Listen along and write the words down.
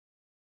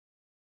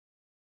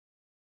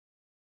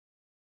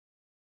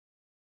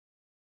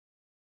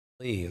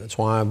That's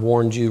why I've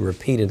warned you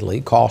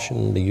repeatedly,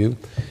 cautioned you,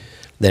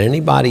 that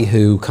anybody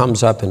who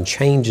comes up and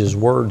changes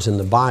words in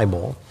the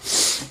Bible,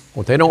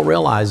 what they don't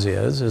realize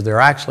is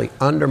they're actually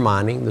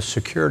undermining the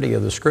security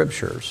of the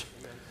Scriptures.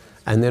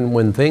 And then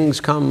when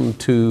things come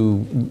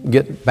to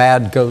get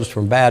bad, goes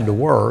from bad to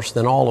worse,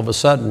 then all of a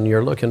sudden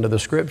you're looking to the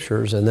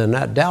Scriptures, and then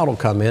that doubt will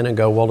come in and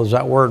go, well, does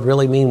that word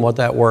really mean what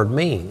that word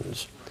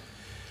means?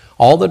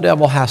 All the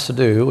devil has to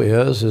do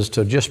is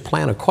to just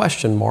plant a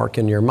question mark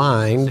in your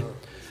mind,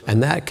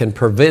 and that can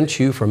prevent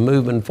you from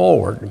moving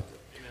forward.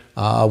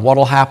 What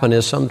will happen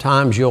is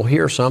sometimes you'll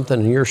hear something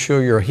and you're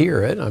sure you'll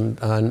hear it, and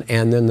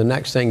then the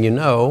next thing you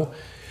know,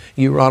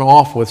 you run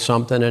off with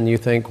something and you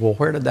think, well,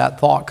 where did that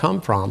thought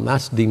come from?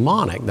 That's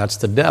demonic. That's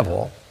the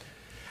devil.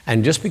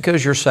 And just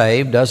because you're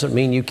saved doesn't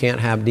mean you can't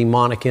have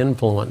demonic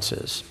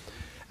influences.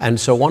 And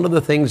so one of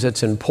the things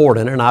that's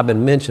important, and I've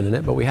been mentioning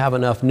it, but we have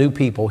enough new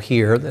people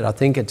here that I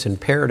think it's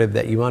imperative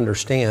that you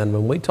understand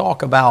when we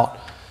talk about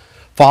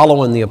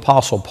following the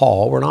Apostle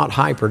Paul, we're not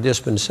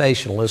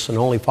hyper-dispensationalists and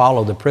only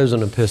follow the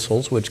prison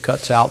epistles, which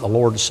cuts out the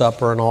Lord's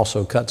Supper and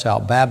also cuts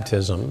out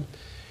baptism.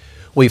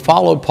 We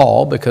follow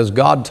Paul because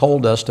God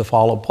told us to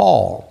follow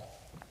Paul.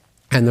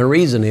 And the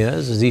reason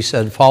is he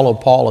said, follow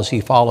Paul as he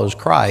follows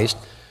Christ.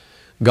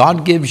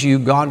 God gives you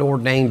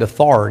God-ordained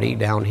authority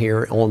down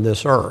here on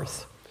this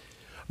earth.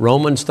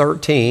 Romans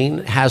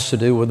 13 has to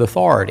do with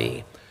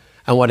authority.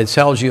 And what it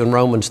tells you in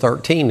Romans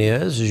 13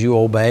 is you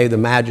obey the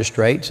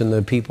magistrates and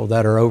the people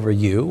that are over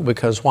you,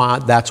 because why?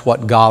 That's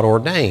what God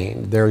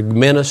ordained. They're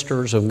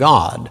ministers of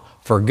God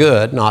for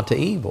good, not to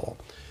evil.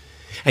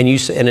 And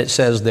it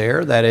says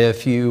there that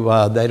if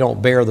they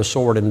don't bear the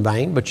sword in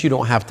vain, but you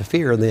don't have to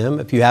fear them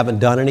if you haven't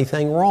done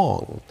anything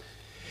wrong.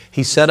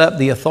 He set up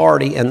the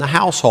authority in the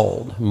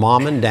household.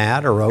 Mom and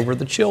dad are over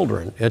the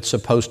children. It's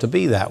supposed to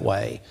be that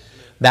way.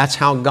 That's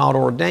how God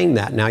ordained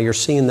that. Now you're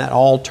seeing that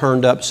all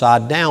turned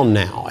upside down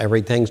now.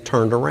 Everything's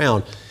turned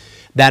around.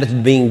 That is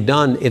being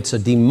done. It's a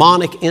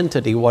demonic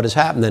entity what has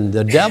happened. And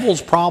the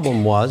devil's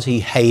problem was he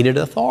hated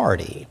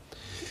authority.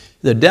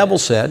 The devil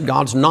said,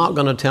 God's not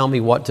going to tell me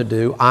what to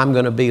do. I'm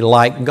going to be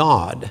like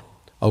God.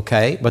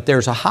 Okay? But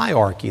there's a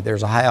hierarchy.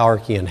 There's a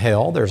hierarchy in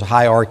hell. There's a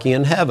hierarchy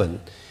in heaven.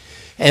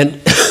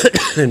 And,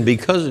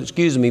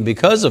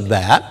 because of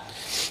that,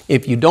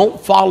 if you don't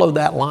follow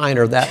that line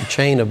or that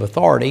chain of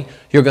authority,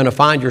 you're going to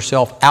find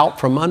yourself out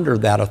from under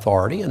that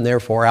authority and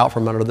therefore out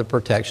from under the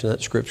protection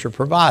that Scripture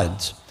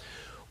provides.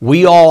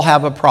 We all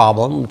have a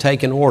problem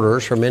taking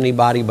orders from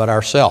anybody but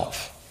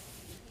ourselves.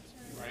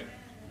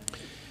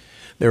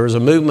 There was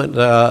a movement,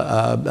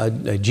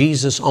 a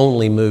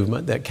Jesus-only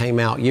movement that came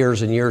out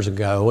years and years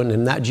ago, and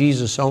in that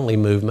Jesus-only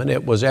movement,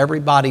 it was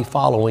everybody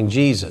following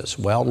Jesus.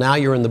 Well, now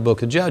you're in the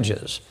book of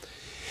Judges.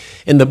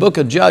 In the book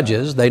of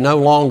Judges, they no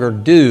longer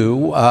do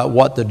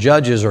what the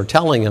judges are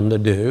telling them to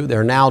do.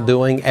 They're now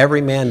doing,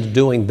 every man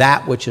doing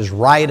that which is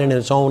right in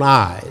his own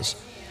eyes.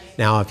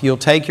 Now, if you'll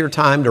take your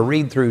time to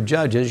read through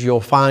Judges,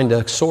 you'll find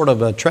a sort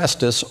of a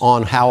treatise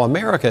on how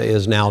America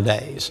is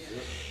nowadays.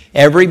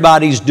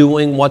 Everybody's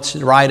doing what's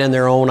right in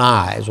their own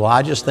eyes. Well,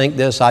 I just think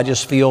this, I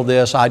just feel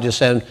this,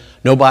 and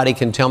nobody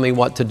can tell me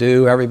what to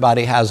do.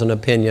 Everybody has an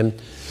opinion.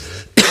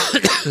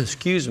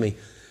 Excuse me.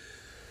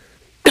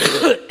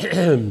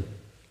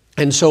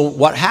 And so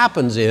what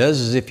happens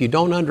is if you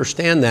don't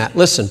understand that,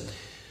 listen,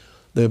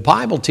 the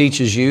Bible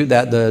teaches you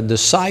that the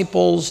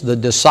disciples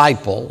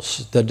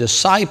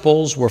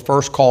were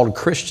first called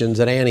Christians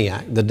at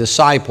Antioch. The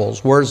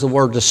disciples, where does the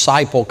word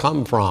disciple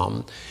come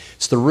from?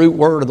 It's the root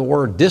word of the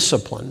word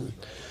discipline.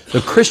 The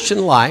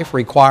Christian life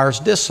requires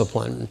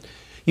discipline.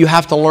 You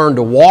have to learn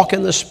to walk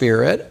in the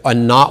Spirit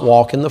and not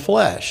walk in the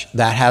flesh.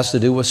 That has to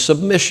do with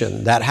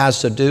submission. That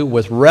has to do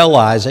with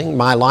realizing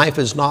my life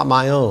is not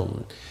my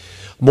own.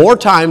 More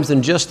times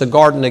than just the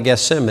Garden of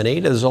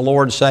Gethsemane does the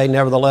Lord say,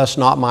 nevertheless,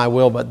 not my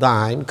will but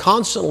thine.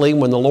 Constantly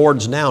when the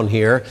Lord's down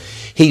here,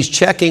 He's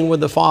checking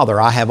with the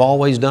Father. I have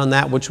always done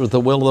that which was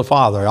the will of the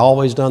Father. I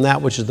always done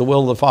that which is the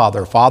will of the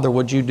Father. Father,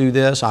 would you do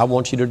this? I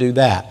want you to do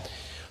that.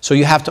 So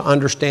you have to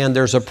understand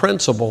there's a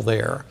principle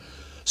there.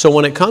 So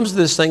when it comes to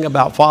this thing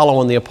about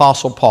following the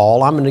Apostle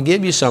Paul, I'm going to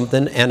give you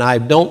something, and I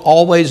don't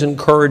always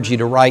encourage you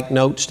to write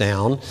notes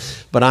down,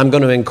 but I'm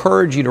going to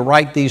encourage you to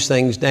write these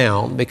things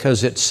down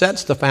because it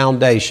sets the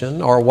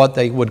foundation, or what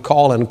they would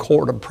call in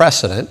court a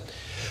precedent,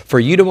 for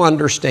you to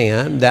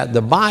understand that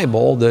the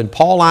Bible, the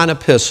Pauline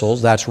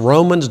epistles, that's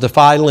Romans to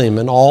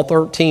Philemon, all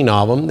 13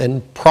 of them,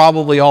 and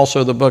probably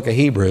also the book of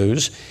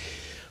Hebrews,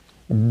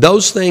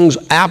 those things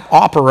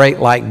operate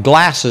like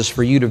glasses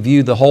for you to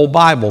view the whole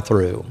Bible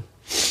through.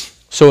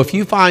 So if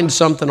you find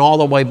something all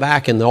the way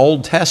back in the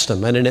Old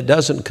Testament and it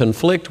doesn't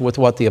conflict with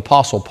what the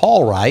Apostle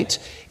Paul writes,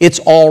 it's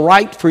all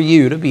right for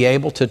you to be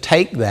able to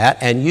take that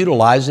and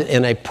utilize it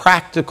in a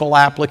practical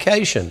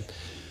application.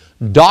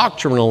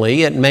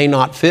 Doctrinally, it may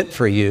not fit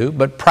for you,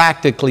 but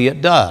practically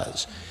it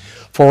does.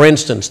 For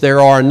instance, there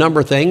are a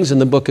number of things in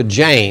the book of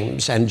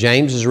James, and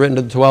James is written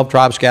to the 12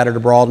 tribes scattered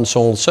abroad and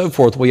so on and so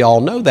forth. We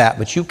all know that,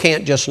 but you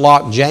can't just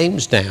lock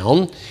James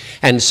down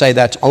and say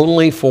that's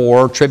only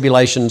for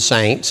tribulation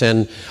saints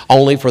and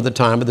only for the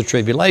time of the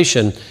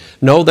tribulation.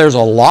 No, there's a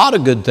lot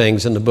of good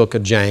things in the book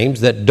of James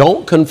that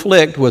don't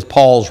conflict with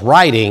Paul's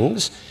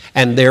writings,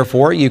 and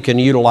therefore you can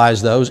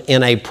utilize those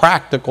in a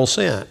practical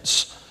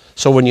sense.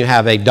 So when you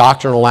have a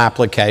doctrinal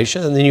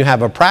application and then you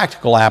have a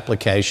practical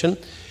application,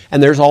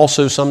 and there's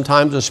also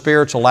sometimes a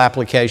spiritual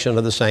application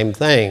of the same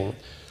thing.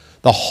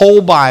 The whole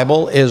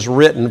Bible is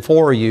written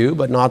for you,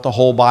 but not the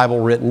whole Bible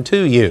written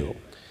to you.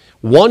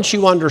 Once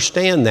you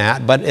understand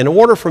that, but in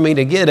order for me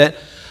to get it,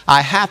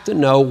 I have to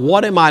know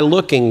what am I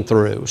looking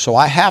through. So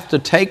I have to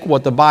take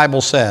what the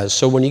Bible says.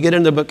 So when you get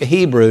into the book of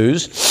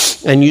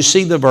Hebrews and you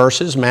see the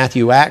verses,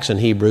 Matthew, Acts,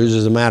 and Hebrews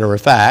as a matter of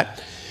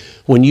fact,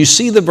 when you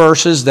see the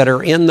verses that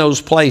are in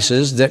those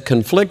places that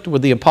conflict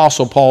with the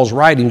Apostle Paul's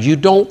writings, you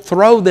don't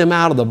throw them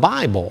out of the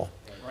Bible.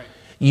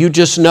 You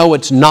just know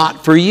it's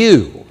not for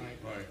you.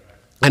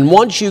 And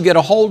once you get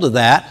a hold of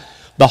that,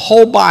 the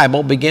whole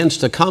Bible begins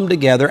to come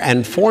together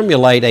and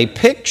formulate a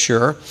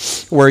picture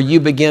where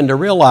you begin to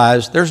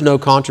realize there's no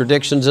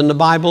contradictions in the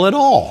Bible at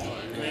all.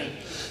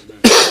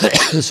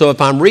 So if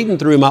I'm reading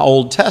through my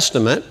Old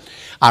Testament,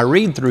 I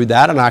read through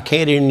that and I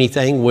can't eat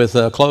anything with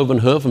a cloven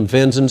hoof and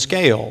fins and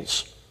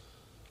scales.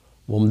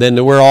 Well,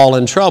 then we're all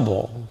in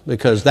trouble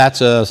because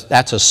that's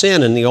a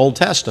sin in the Old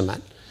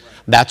Testament.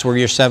 That's where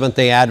your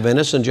Seventh-day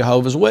Adventists and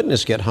Jehovah's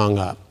Witnesses get hung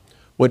up,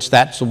 which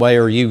that's the way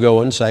where you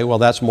go and say, well,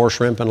 that's more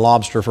shrimp and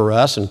lobster for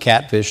us and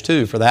catfish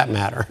too, for that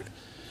matter.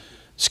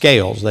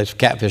 Scales.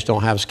 Catfish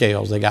don't have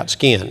scales. They got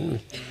skin.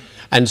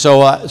 And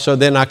so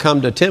then I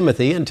come to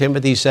Timothy, and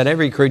Timothy said,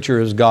 every creature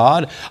is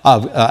God,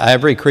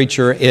 every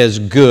creature is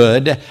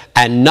good,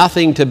 and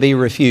nothing to be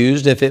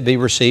refused if it be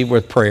received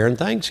with prayer and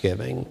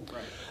thanksgiving.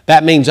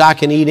 That means I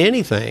can eat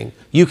anything.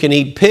 You can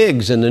eat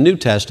pigs in the New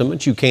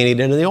Testament. You can't eat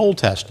it in the Old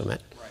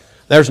Testament.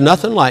 There's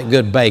nothing like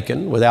good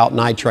bacon without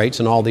nitrates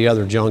and all the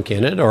other junk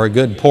in it, or a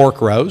good pork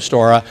roast,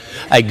 or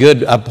a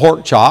good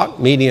pork chop,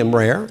 medium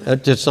rare.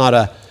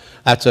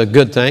 That's a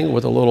good thing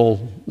with a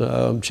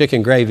little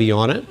chicken gravy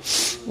on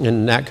it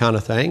and that kind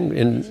of thing,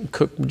 and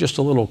cook just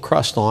a little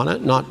crust on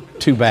it, not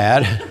too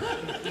bad.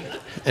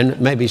 And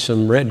maybe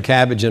some red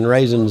cabbage and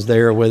raisins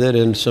there with it,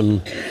 and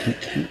some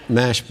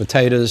mashed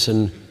potatoes.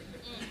 And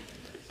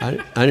I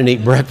didn't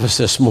eat breakfast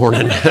this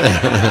morning.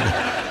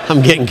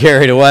 I'm getting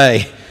carried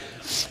away.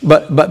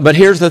 But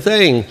here's the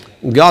thing.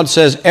 God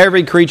says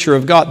every creature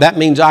of God, that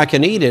means I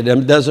can eat it.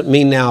 It doesn't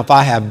mean now if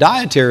I have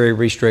dietary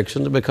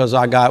restrictions because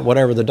I got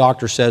whatever the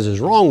doctor says is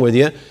wrong with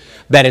you,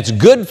 that it's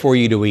good for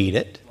you to eat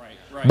it,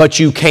 but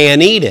you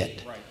can eat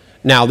it.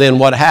 Now then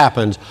what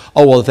happens?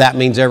 Oh, well, if that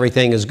means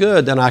everything is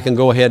good, then I can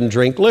go ahead and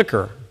drink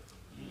liquor.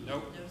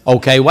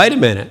 Okay, wait a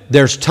minute.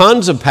 There's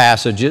tons of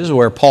passages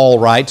where Paul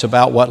writes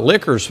about what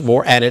liquor's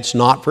for, and it's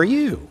not for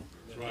you.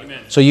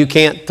 So you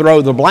can't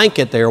throw the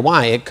blanket there.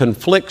 Why? It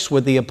conflicts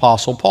with the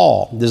Apostle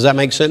Paul. Does that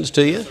make sense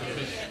to you?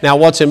 Now,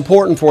 what's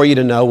important for you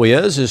to know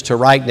is to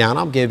write down.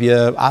 I'll give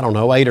you,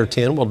 8 or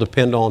 10. Will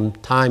depend on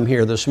time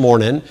here this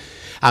morning.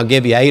 I'll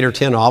give you 8 or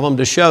 10 of them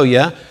to show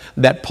you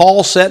that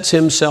Paul sets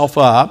himself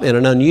up in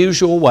an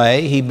unusual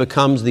way. He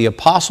becomes the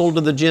apostle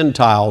to the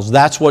Gentiles.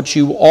 That's what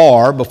you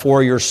are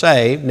before you're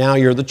saved. Now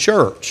you're the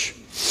church.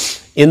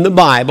 In the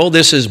Bible,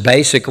 this is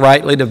basic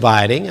rightly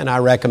dividing, and I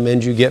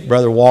recommend you get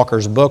Brother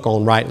Walker's book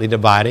on rightly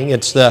dividing.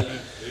 It's the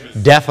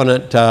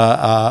definite,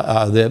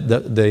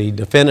 the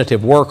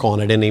definitive work on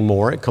it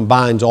anymore. It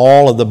combines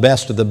all of the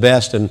best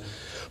and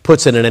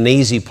puts it in an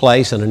easy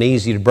place and an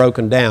easy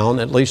broken down,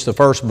 at least the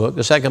first book.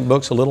 The second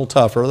book's a little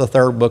tougher. The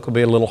third book will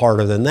be a little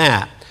harder than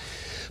that.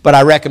 But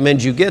I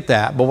recommend you get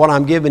that. But what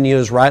I'm giving you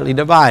is rightly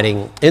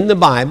dividing. In the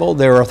Bible,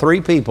 there are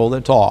 3 people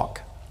that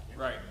talk.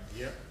 Right.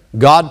 Yep.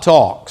 God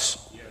talks.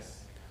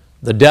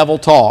 The devil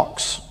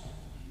talks,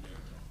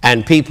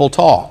 and people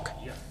talk.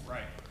 Yeah,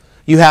 right.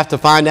 You have to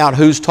find out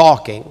who's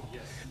talking.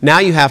 Yes. Now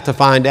you have to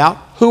find out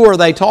who are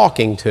they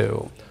talking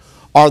to.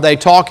 Are they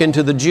talking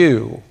to the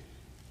Jew?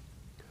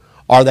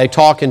 Are they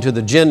talking to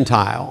the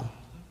Gentile?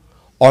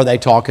 Are they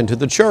talking to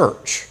the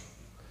church?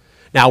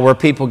 Now where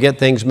people get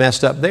things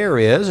messed up there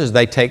is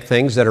they take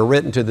things that are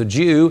written to the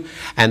Jew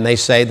and they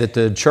say that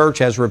the church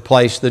has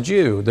replaced the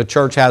Jew. The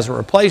church hasn't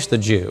replaced the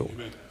Jew.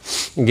 Amen.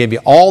 I'll give you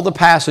all the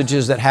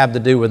passages that have to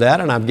do with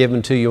that, and I've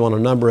given to you on a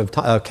number of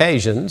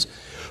occasions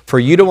for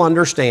you to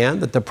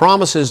understand that the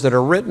promises that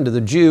are written to the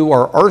Jew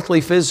are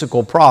earthly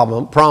physical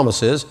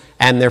promises,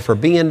 and they're for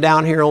being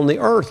down here on the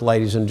earth,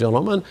 ladies and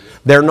gentlemen.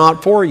 They're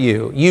not for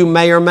you. You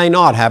may or may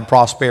not have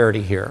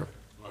prosperity here.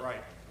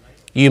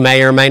 You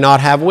may or may not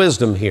have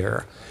wisdom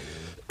here.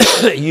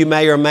 You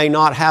may or may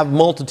not have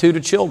multitude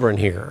of children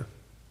here.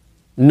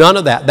 None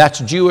of that. That's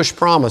Jewish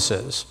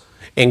promises.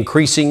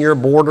 Increasing your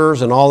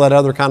borders and all that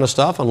other kind of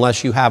stuff,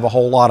 unless you have a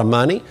whole lot of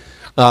money,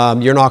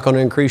 you're not going to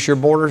increase your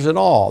borders at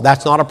all.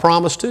 That's not a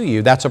promise to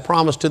you. That's a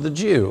promise to the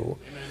Jew.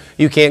 Amen.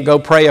 You can't go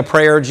pray a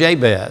prayer of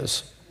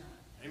Jabez.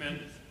 Amen.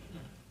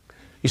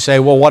 You say,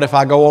 well, what if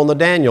I go on the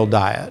Daniel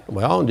diet?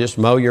 Well, just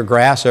mow your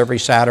grass every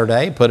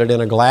Saturday, put it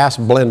in a glass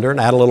blender and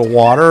add a little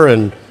water,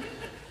 and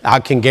I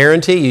can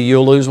guarantee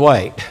you'll lose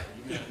weight.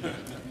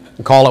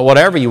 Call it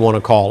whatever you want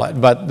to call it.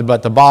 But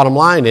the bottom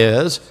line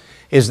is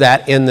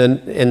that in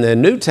the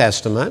New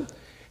Testament,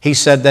 he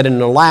said that in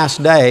the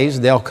last days,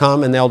 they'll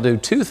come and they'll do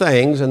two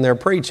things in their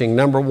preaching.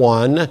 Number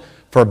one,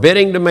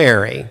 forbidding to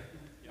marry.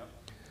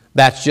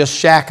 That's just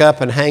shack up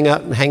and hang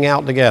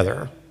out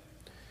together.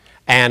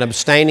 And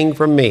abstaining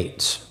from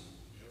meats.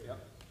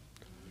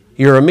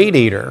 You're a meat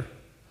eater.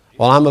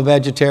 Well, I'm a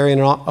vegetarian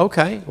and all.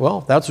 Okay,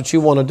 well, that's what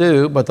you want to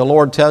do, but the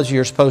Lord tells you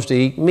you're supposed to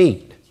eat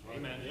meat.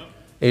 Amen.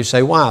 You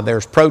say, why?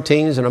 There's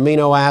proteins and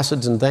amino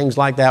acids and things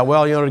like that.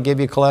 Well, to give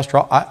you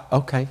cholesterol.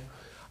 Okay.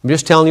 I'm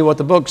just telling you what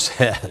the book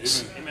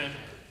says. Amen.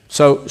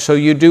 So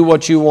you do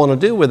what you want to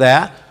do with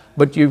that,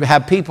 but you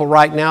have people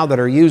right now that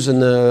are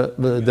using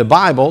the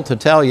Bible to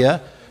tell you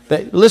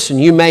that, listen,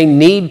 you may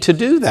need to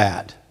do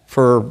that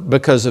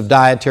because of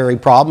dietary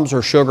problems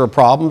or sugar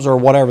problems or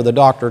whatever the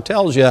doctor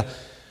tells you.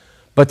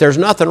 But there's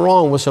nothing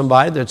wrong with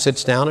somebody that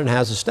sits down and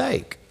has a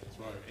steak. That's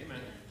right.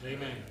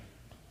 Amen.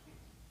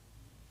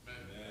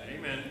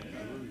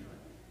 Amen.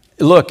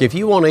 Look, if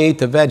you want to eat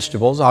the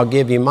vegetables, I'll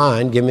give you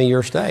mine. Give me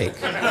your steak.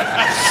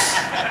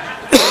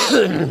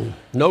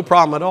 No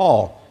problem at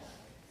all.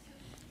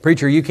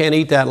 Preacher, you can't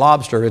eat that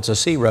lobster. It's a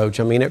sea roach.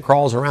 I mean, it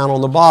crawls around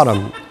on the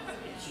bottom.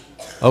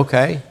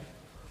 Okay.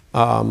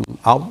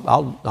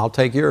 I'll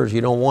take yours. You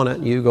don't want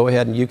it. You go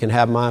ahead and you can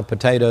have my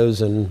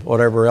potatoes and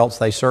whatever else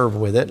they serve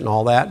with it and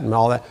all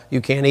that.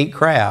 You can't eat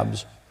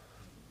crabs.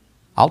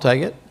 I'll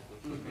take it.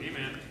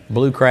 Amen.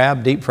 Blue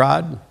crab, deep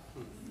fried,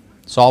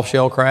 soft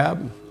shell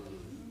crab,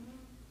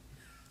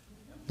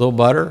 little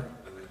butter.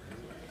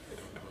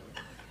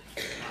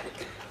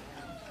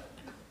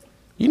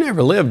 You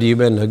never lived, you've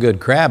been a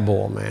good crab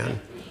boil, man.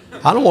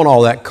 I don't want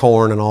all that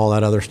corn and all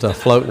that other stuff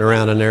floating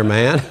around in there,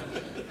 man.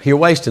 You're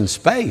wasting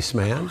space,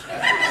 man.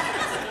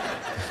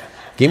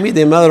 Give me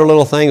them other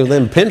little things with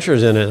them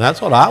pinchers in it.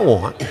 That's what I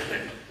want.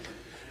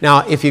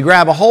 Now, if you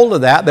grab a hold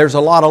of that, there's a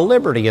lot of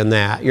liberty in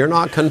that. You're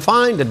not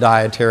confined to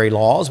dietary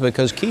laws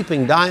because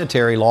keeping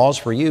dietary laws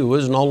for you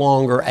is no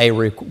longer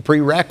a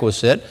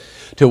prerequisite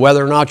to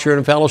whether or not you're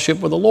in fellowship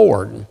with the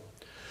Lord.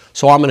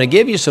 So I'm going to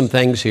give you some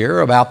things here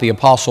about the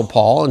Apostle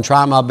Paul and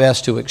try my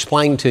best to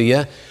explain to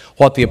you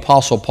what the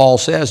Apostle Paul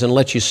says and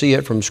let you see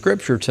it from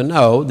Scripture to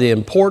know the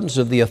importance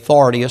of the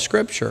authority of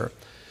Scripture.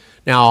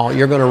 Now,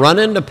 you're going to run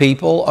into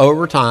people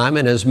over time,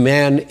 and as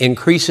man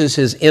increases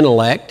his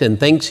intellect and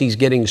thinks he's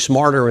getting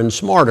smarter and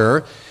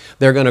smarter,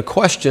 they're going to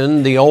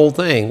question the old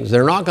things.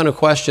 They're not going to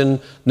question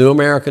New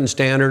American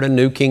Standard and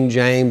New King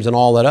James and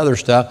all that other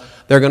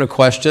stuff. They're going to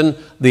question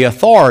the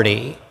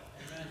authority.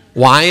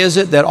 Why is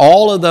it that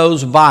all of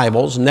those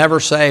Bibles never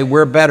say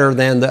we're better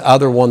than the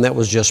other one that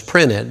was just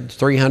printed,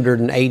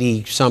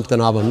 380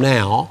 something of them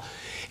now?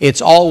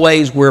 It's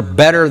always we're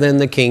better than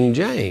the King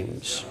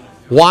James.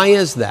 Why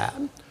is that?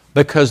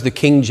 Because the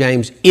King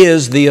James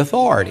is the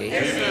authority.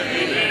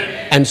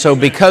 And so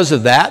because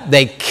of that,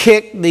 they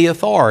kick the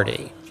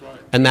authority.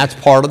 And that's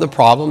part of the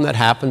problem that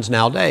happens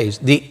nowadays.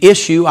 The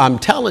issue, I'm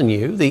telling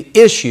you, the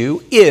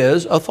issue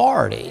is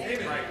authority.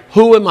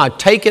 Who am I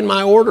taking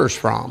my orders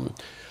from?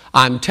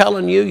 I'm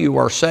telling you, you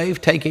are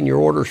saved taking your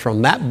orders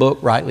from that book,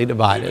 rightly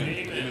divided.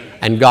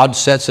 And God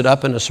sets it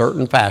up in a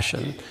certain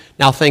fashion.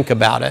 Now think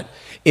about it.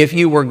 If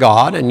you were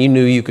God and you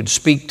knew you could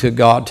speak to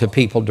God, to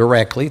people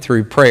directly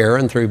through prayer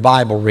and through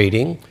Bible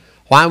reading,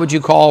 why would you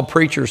call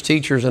preachers,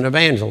 teachers, and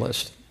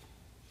evangelists?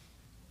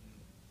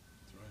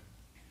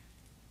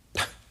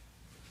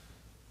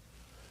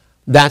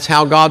 That's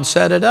how God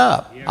set it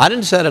up. I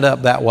didn't set it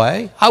up that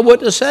way. I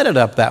wouldn't have set it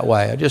up that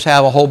way. I just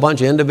have a whole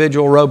bunch of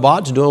individual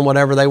robots doing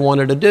whatever they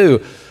wanted to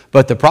do.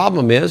 But the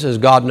problem is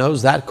God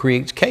knows that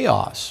creates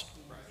chaos.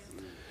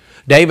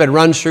 David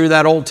runs through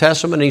that Old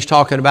Testament and he's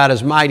talking about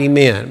his mighty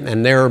men.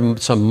 And there are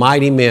some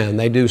mighty men.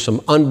 They do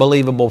some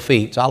unbelievable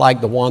feats. I like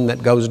the one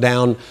that goes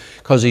down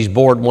because he's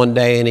bored one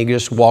day and he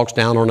just walks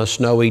down on a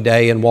snowy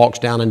day and walks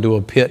down into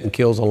a pit and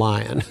kills a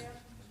lion.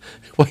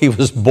 Well, he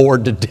was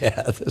bored to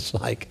death. It's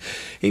like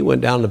he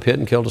went down in the pit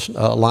and killed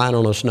a lion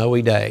on a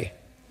snowy day.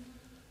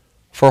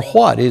 For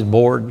what? He's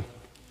bored.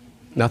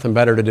 Nothing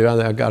better to do.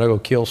 I've got to go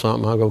kill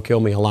something. I'll go kill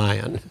me a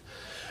lion.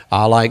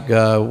 I like,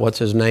 what's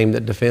his name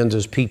that defends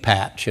his pea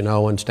patch,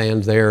 and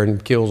stands there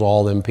and kills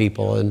all them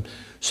people. And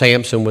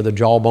Samson with the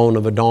jawbone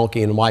of a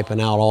donkey and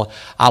wiping out all.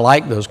 I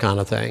like those kind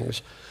of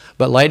things.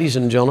 But ladies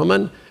and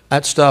gentlemen,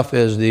 that stuff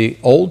is the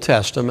Old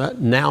Testament.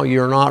 Now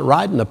you're not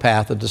riding the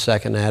path of the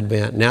second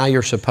advent. Now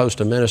you're supposed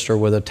to minister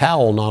with a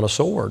towel, not a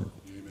sword.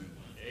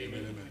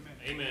 Amen.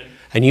 Amen.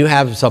 And you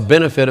have a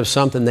benefit of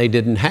something they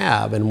didn't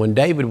have. And when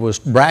David was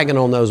bragging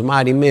on those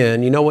mighty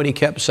men, you know what he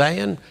kept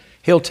saying?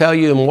 He'll tell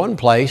you in one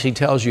place, he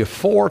tells you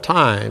 4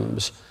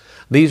 times,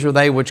 these are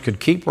they which could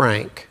keep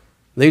rank.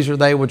 These are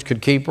they which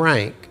could keep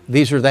rank.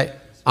 These are they.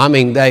 I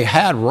mean, they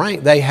had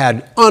rank. They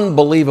had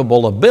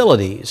unbelievable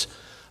abilities.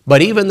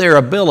 But even their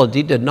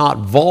ability did not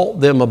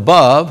vault them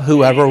above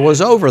whoever was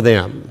over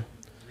them.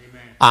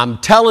 I'm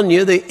telling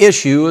you, the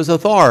issue is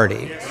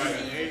authority.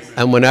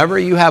 And whenever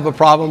you have a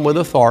problem with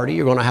authority,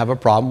 you're going to have a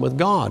problem with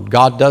God.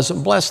 God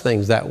doesn't bless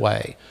things that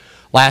way.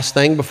 Last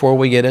thing before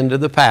we get into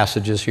the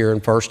passages here in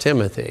 1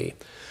 Timothy.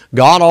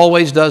 God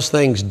always does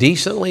things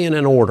decently and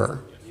in order.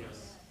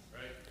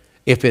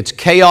 If it's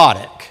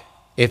chaotic,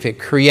 if it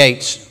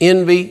creates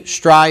envy,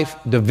 strife,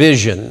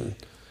 division,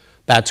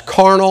 that's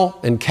carnal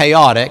and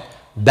chaotic,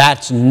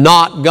 that's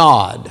not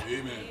God.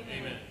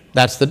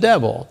 That's the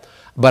devil.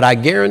 But I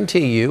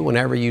guarantee you,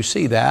 whenever you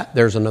see that,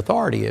 there's an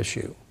authority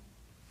issue.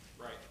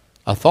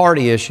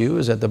 Authority issue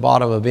is at the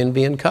bottom of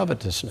envy and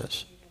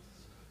covetousness.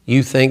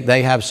 You think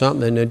they have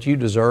something that you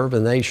deserve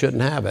and they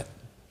shouldn't have it.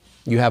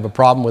 You have a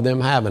problem with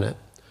them having it.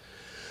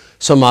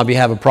 Some of you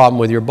have a problem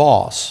with your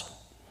boss.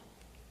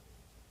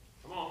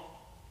 Come on.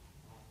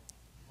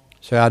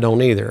 Say, I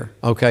don't either.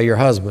 Okay, your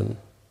husband.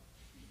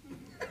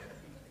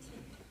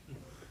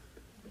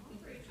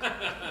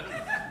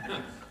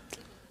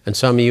 And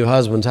some of you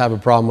husbands have a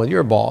problem with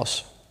your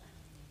boss.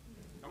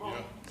 Come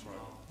on.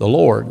 The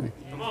Lord.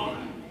 Come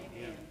on.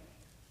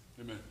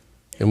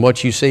 And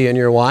what you see in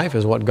your wife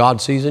is what God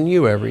sees in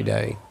you every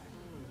day.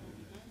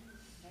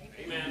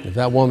 Amen. If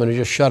that woman would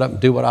just shut up and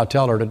do what I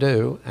tell her to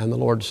do, and the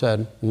Lord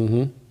said,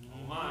 mm-hmm.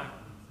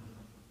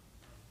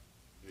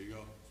 There you go.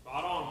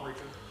 Spot on,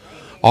 preacher.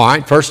 All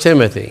right, 1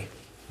 Timothy.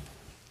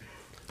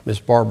 Miss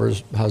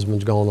Barbara's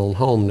husband's going on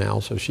home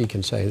now, so she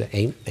can say that,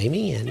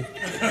 amen.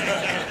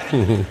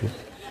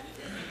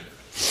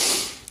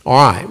 All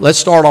right, let's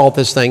start off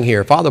this thing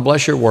here. Father,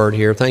 bless your word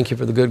here. Thank you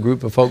for the good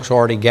group of folks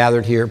already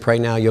gathered here. Pray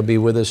now you'll be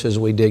with us as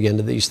we dig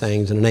into these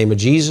things. In the name of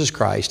Jesus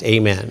Christ,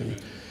 amen.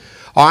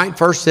 All right,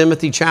 1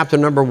 Timothy chapter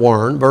number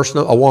 1, verse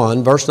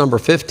number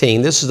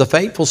 15. This is the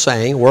faithful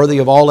saying, worthy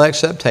of all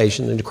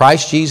acceptation, that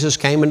Christ Jesus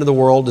came into the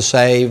world to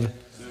save,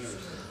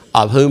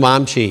 of whom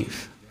I'm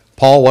chief.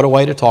 Paul, what a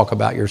way to talk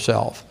about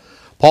yourself.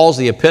 Paul's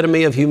the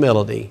epitome of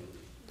humility.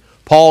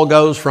 Paul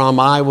goes from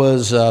I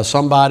was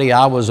somebody,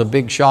 I was a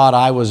big shot,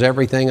 I was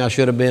everything I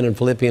should have been in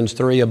Philippians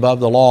 3,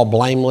 above the law,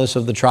 blameless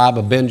of the tribe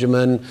of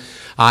Benjamin.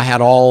 I had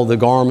all the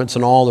garments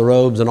and all the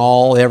robes and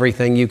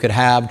everything you could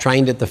have,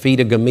 trained at the feet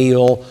of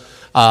Gamaliel,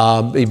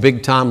 a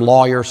big-time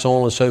lawyer, so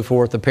on and so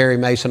forth, the Perry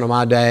Mason of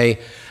my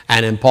day.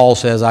 And then Paul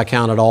says, I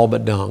count it all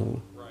but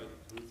dung. Right.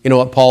 You know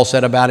what Paul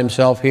said about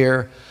himself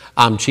here?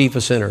 I'm chief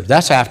of sinners.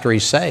 That's after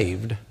he's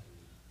saved.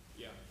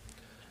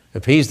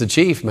 If he's the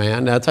chief,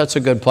 man, that's a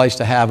good place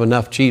to have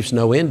enough chiefs,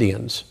 no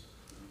Indians.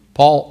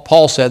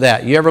 Paul said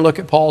that. You ever look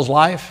at Paul's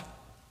life?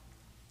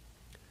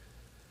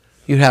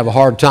 You'd have a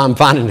hard time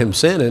finding him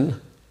sinning.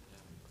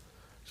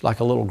 It's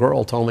like a little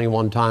girl told me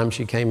one time,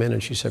 she came in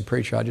and she said,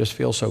 preacher, I just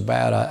feel so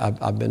bad.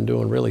 I've been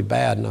doing really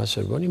bad. And I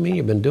said, what do you mean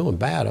you've been doing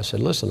bad? I said,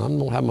 listen, I'm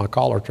going to have my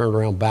collar turned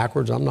around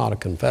backwards. I'm not a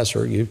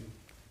confessor. You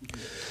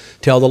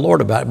tell the Lord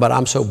about it, but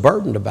I'm so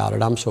burdened about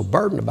it. I'm so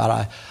burdened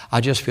about it.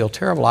 I just feel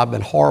terrible. I've been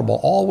horrible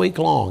all week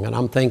long. And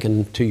I'm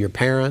thinking to your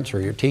parents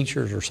or your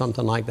teachers or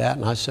something like that.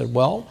 And I said,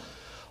 well,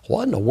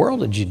 what in the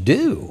world did you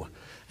do?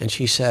 And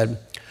she said,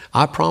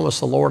 I promised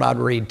the Lord I'd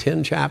read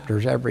 10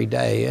 chapters every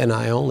day, and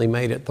I only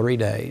made it 3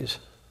 days.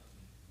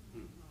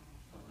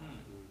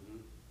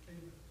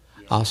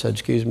 I said,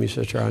 excuse me,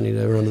 sister, I need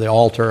to run to the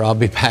altar. I'll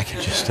be back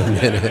in just a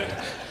minute.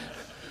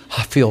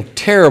 I feel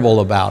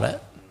terrible about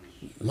it.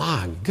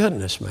 My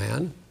goodness,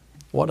 man.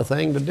 What a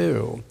thing to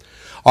do.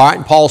 All right,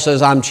 and Paul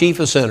says, I'm chief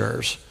of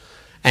sinners.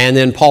 And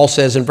then Paul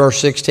says in verse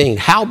 16,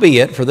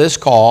 howbeit for this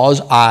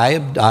cause I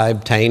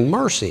obtained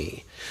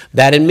mercy,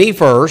 that in me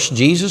first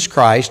Jesus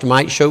Christ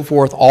might show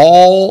forth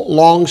all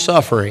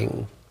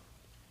long-suffering,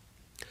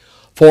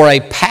 for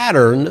a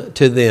pattern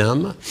to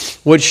them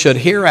which should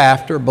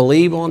hereafter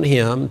believe on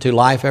him to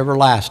life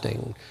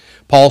everlasting.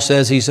 Paul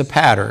says he's a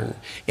pattern.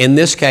 In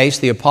this case,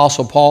 the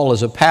Apostle Paul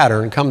is a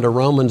pattern. Come to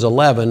Romans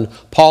 11,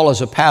 Paul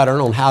is a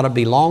pattern on how to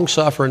be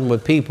long-suffering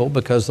with people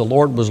because the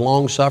Lord was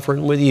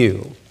long-suffering with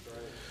you.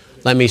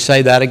 Let me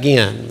say that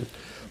again.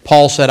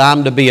 Paul said,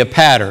 I'm to be a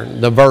pattern.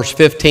 The verse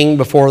 15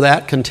 before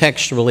that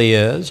contextually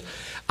is,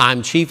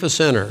 I'm chief of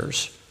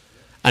sinners.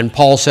 And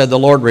Paul said, the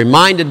Lord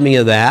reminded me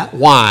of that.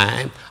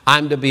 Why?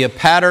 I'm to be a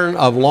pattern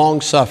of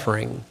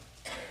long-suffering.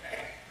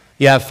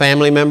 You have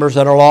family members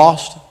that are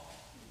lost.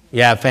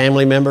 You have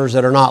family members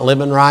that are not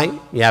living right.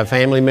 You have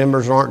family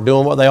members that aren't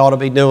doing what they ought to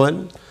be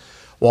doing.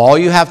 Well, all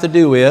you have to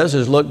do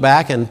is look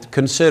back and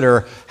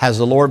consider, has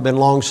the Lord been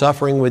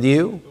long-suffering with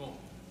you?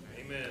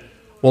 Amen.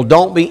 Well,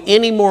 don't be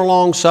any more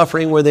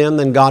long-suffering with them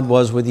than God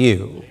was with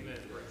you. Amen.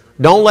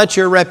 Don't let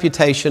your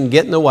reputation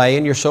get in the way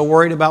and you're so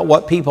worried about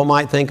what people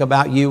might think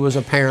about you as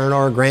a parent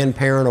or a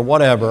grandparent or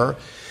whatever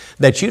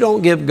that you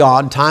don't give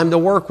God time to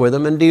work with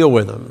them and deal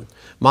with them.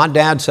 My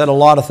dad said a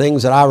lot of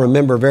things that I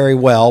remember very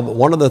well, but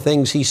one of the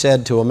things he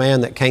said to a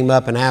man that came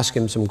up and asked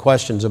him some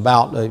questions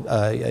about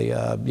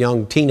a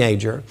young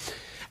teenager,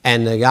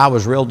 and the guy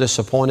was real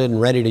disappointed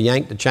and ready to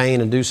yank the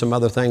chain and do some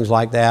other things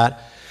like that.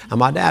 And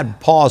my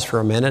dad paused for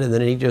a minute, and then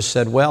he just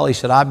said, well, he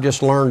said, I've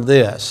just learned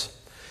this.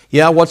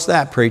 Yeah, what's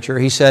that, preacher?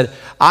 He said,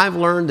 I've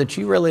learned that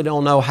you really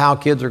don't know how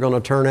kids are going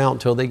to turn out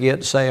until they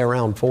get, say,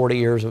 around 40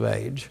 years of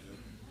age.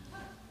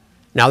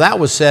 Now that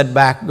was said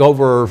back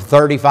over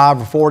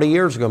 35 or 40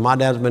 years ago. My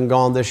dad's been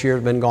gone this year,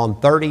 has been gone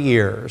 30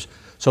 years.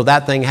 So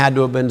that thing had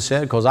to have been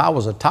said, because I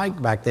was a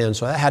tyke back then,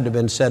 so that had to have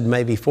been said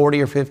maybe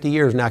 40 or 50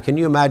 years. Now can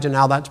you imagine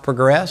how that's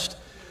progressed?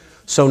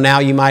 So now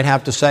you might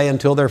have to say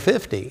until they're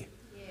 50.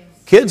 Yes.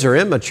 Kids are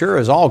immature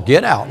as all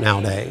get out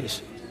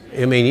nowadays.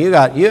 I mean, you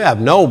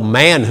have no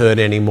manhood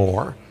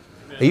anymore.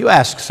 You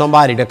ask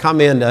somebody to come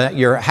into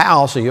your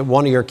house, or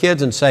one of your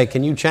kids, and say,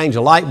 can you change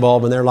a light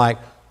bulb? And they're like,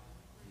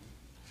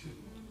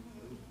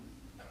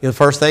 the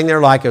first thing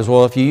they're like is,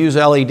 well, if you use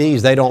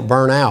LEDs, they don't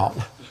burn out.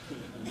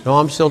 No,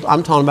 I'm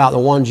talking about the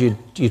ones you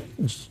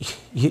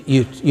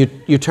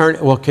turn,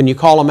 well, can you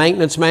call a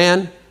maintenance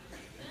man?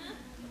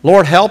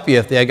 Lord help you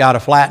if they got a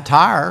flat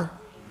tire.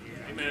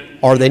 Amen.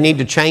 Or they need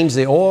to change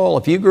the oil.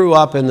 If you grew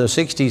up in the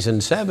 60s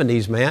and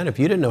 70s, man, if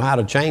you didn't know how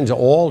to change the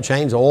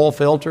oil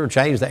filter,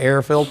 change the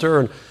air filter,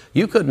 and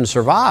you couldn't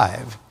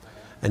survive.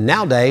 And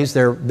nowadays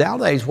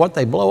what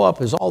they blow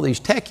up is all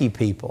these techie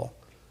people.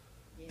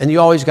 And you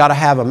always got to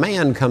have a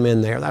man come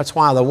in there. That's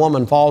why the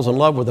woman falls in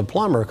love with the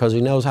plumber, because he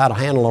knows how to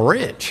handle a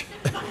wrench.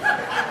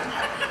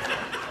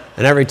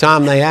 And every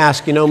time they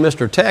ask,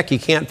 Mr. Tech, you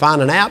can't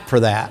find an app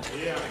for that.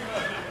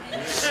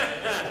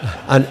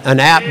 An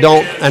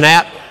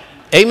app,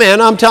 amen,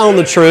 I'm telling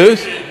the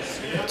truth.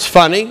 It's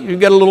funny, you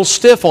get a little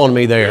stiff on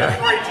me there.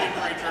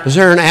 Is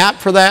there an app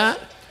for that?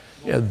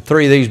 You had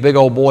 3 of these big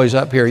old boys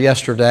up here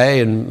yesterday,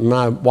 and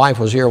my wife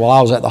was here while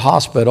I was at the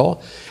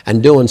hospital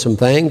and doing some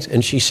things,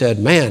 and she said,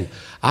 man,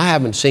 I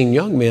haven't seen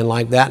young men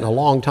like that in a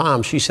long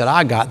time. She said,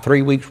 I got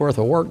 3 weeks worth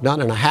of work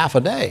done in a half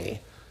a day,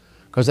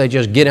 because they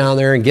just get down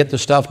there and get the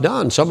stuff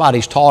done.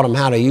 Somebody's taught them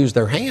how to use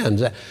their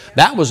hands.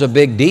 That was a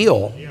big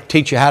deal,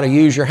 teach you how to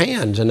use your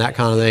hands and that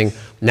kind of thing.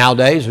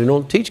 Nowadays, we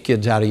don't teach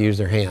kids how to use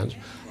their hands.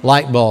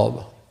 Light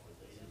bulb.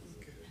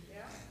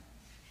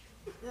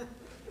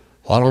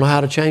 Well, I don't know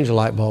how to change a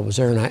light bulb. Is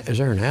there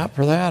an app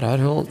for that? I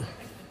don't.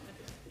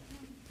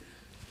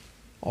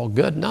 Oh,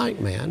 good night,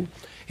 man.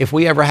 If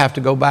we ever have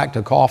to go back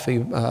to coffee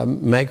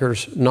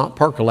makers, not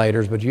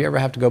percolators, but you ever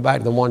have to go back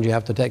to the ones you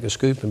have to take a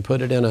scoop and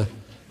put it in a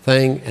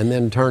thing and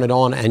then turn it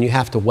on, and you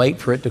have to wait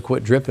for it to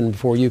quit dripping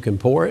before you can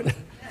pour it,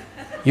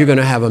 you're going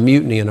to have a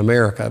mutiny in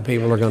America.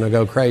 People are going to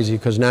go crazy,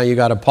 because now you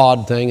got a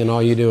pod thing and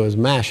all you do is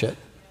mash it.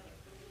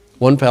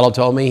 One fellow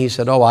told me, he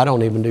said, oh, I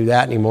don't even do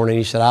that anymore. And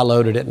he said, I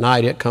load it at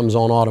night. It comes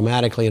on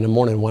automatically in the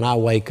morning. When I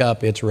wake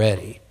up, it's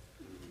ready.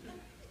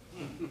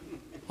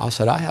 I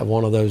said, I have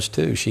one of those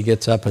too. She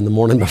gets up in the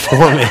morning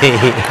before me.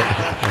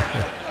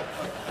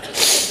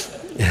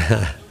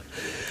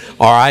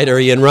 All right, are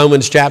you in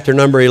Romans chapter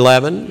number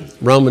 11?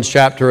 Romans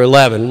chapter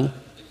 11.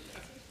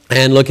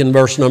 And look in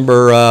verse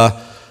number,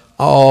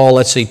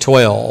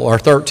 12 or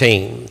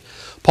 13.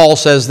 Paul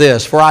says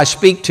this, for I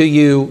speak to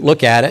you,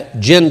 look at it,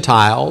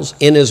 Gentiles,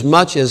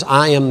 inasmuch as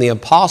I am the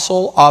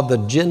apostle of the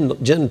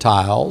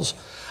Gentiles,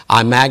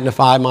 I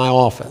magnify my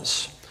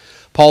office.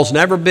 Paul's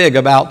never big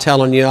about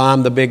telling you,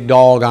 I'm the big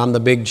dog, I'm the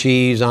big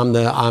cheese, I'm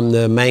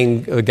the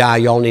main guy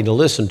y'all need to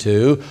listen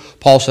to.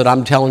 Paul said,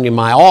 I'm telling you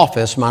my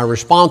office, my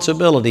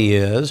responsibility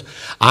is,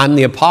 I'm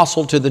the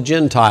apostle to the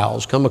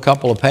Gentiles. Come a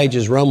couple of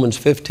pages, Romans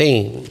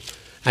 15.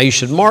 Now you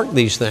should mark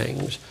these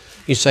things.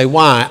 You say,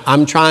 why?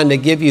 I'm trying to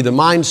give you the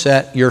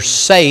mindset, you're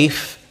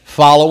safe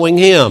following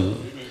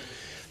him.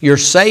 You're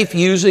safe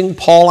using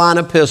Pauline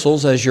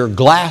epistles as your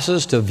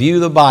glasses to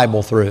view the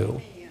Bible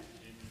through.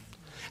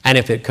 And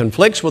if it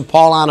conflicts with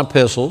Pauline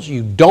epistles,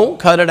 you don't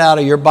cut it out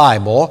of your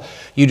Bible.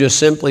 You just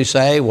simply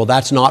say, well,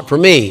 that's not for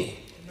me,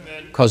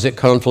 because it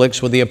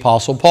conflicts with the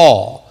Apostle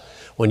Paul.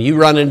 When you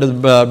run into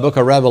the book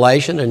of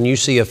Revelation and you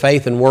see a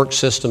faith and work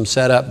system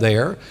set up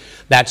there,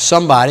 that's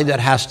somebody that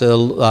has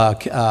to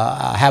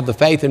have the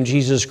faith in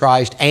Jesus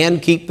Christ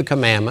and keep the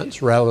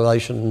commandments,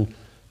 Revelation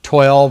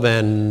 12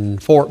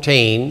 and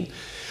 14.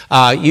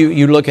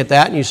 You look at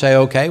that and you say,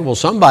 okay, well,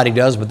 somebody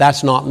does, but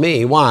that's not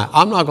me. Why?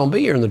 I'm not going to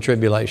be here in the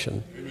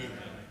tribulation.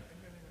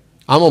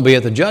 I'm going to be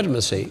at the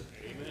judgment seat.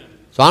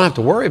 So I don't have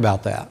to worry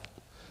about that.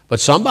 But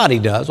somebody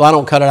does. Well, I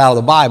don't cut it out of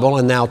the Bible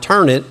and now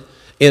turn it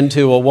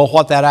into, well,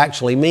 what that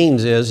actually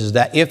means is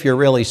that if you're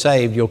really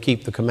saved, you'll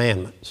keep the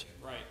commandments.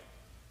 Right.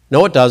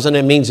 No, it doesn't.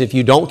 It means if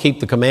you don't keep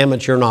the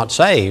commandments, you're not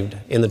saved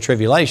in the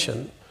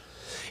tribulation.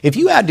 If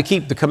you had to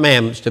keep the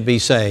commandments to be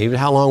saved,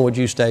 how long would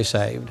you stay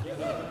saved?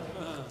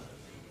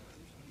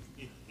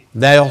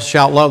 Thou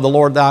shalt love the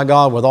Lord thy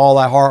God with all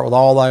thy heart, with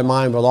all thy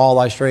mind, with all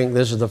thy strength.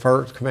 This is the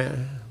first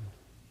command.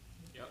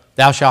 Yep.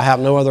 Thou shalt have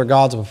no other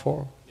gods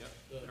before. Yep.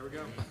 There we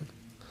go.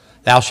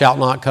 Thou shalt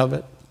not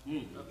covet. There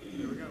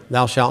we go.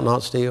 Thou shalt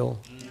not steal.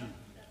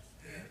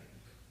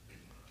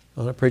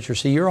 Well, preacher,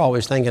 see, you're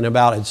always thinking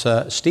about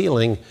it's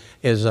stealing.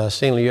 Is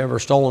stealing? You ever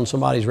stolen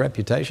somebody's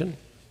reputation?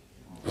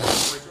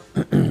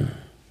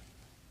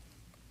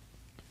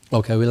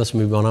 Okay, well, let's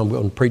move on. I'm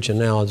going preaching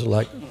now. It's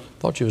like, I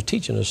thought you was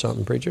teaching us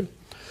something, preacher.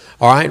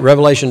 All right,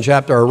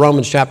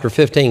 Romans chapter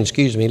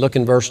 15, look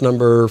in verse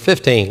number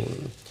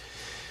 15.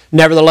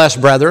 Nevertheless,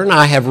 brethren,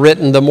 I have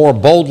written the more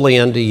boldly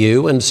unto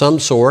you in some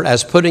sort,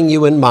 as putting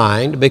you in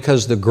mind,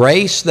 because the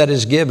grace that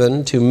is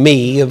given to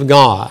me of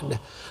God,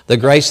 The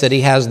grace that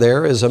he has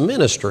there is a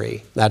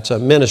ministry. That's a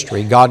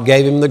ministry. God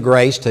gave him the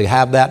grace to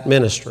have that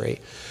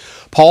ministry.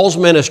 Paul's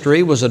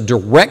ministry was a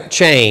direct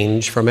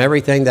change from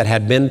everything that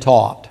had been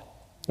taught.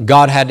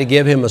 God had to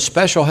give him a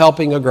special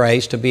helping of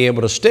grace to be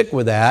able to stick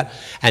with that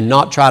and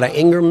not try to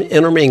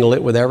intermingle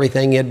it with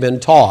everything he had been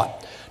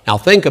taught. Now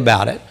think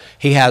about it.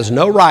 He has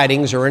no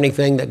writings or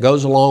anything that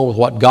goes along with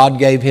what God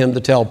gave him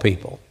to tell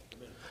people.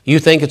 You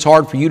think it's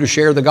hard for you to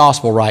share the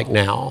gospel right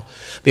now.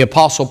 The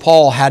Apostle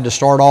Paul had to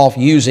start off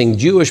using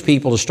Jewish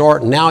people to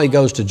start, and now he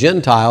goes to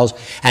Gentiles,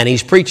 and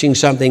he's preaching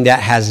something that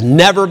has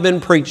never been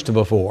preached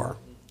before.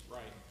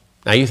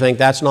 Now you think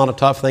that's not a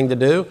tough thing to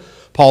do?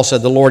 Paul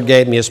said, the Lord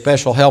gave me a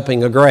special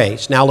helping of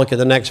grace. Now look at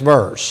the next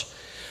verse.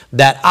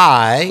 That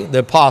I, the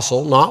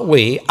apostle, not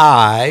we,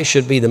 I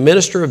should be the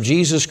minister of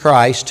Jesus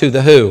Christ to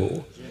the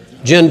who?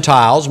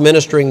 Gentiles,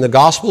 ministering the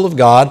gospel of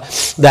God,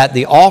 that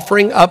the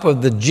offering up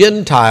of the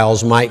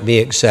Gentiles might be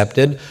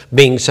accepted,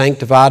 being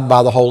sanctified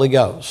by the Holy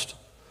Ghost.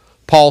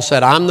 Paul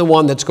said, I'm the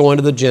one that's going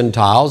to the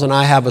Gentiles, and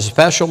I have a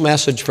special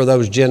message for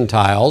those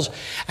Gentiles,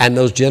 and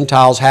those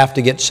Gentiles have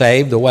to get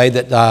saved the way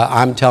that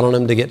I'm telling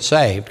them to get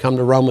saved. Come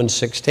to Romans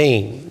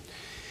 16.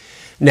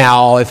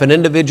 Now, if an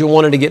individual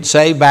wanted to get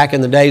saved back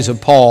in the days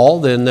of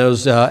Paul, then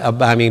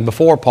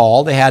before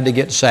Paul, they had to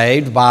get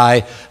saved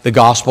by the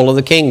gospel of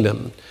the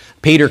kingdom.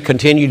 Peter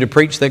continued to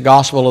preach the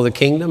gospel of the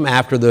kingdom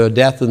after the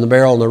death and the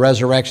burial and the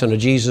resurrection of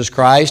Jesus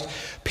Christ.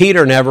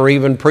 Peter never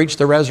even preached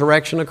the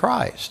resurrection of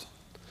Christ.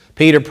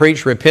 Peter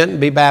preached, repent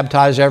and be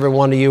baptized every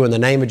one of you in the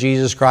name of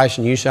Jesus Christ,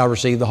 and you shall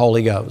receive the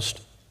Holy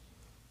Ghost.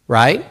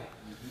 Right?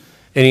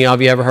 Any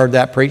of you ever heard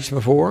that preached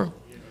before?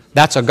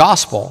 That's a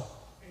gospel.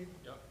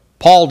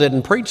 Paul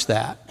didn't preach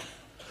that.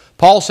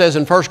 Paul says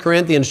in 1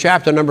 Corinthians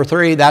chapter number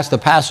 3, that's the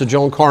passage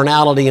on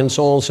carnality and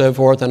so on and so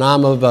forth, and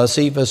I'm of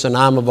Cephas, and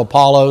I'm of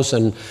Apollos,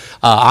 and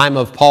I'm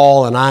of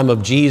Paul, and I'm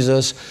of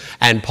Jesus.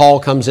 And Paul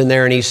comes in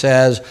there and he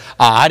says,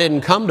 I didn't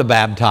come to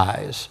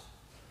baptize.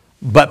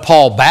 But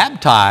Paul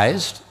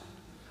baptized,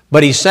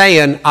 but he's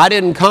saying, I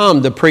didn't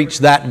come to preach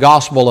that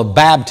gospel of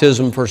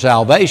baptism for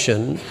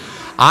salvation.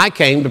 I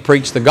came to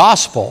preach the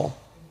gospel.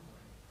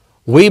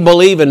 We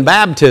believe in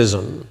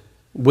baptism.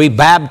 We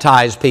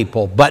baptize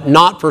people, but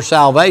not for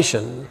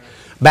salvation.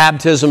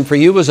 Baptism for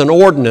you is an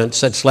ordinance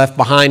that's left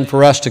behind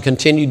for us to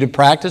continue to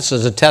practice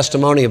as a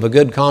testimony of a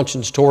good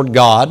conscience toward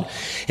God.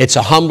 It's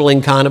a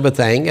humbling kind of a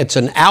thing. It's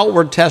an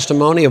outward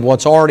testimony of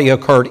what's already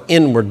occurred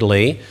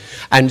inwardly.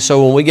 And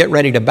so when we get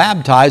ready to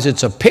baptize,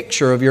 it's a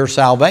picture of your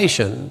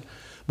salvation.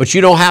 But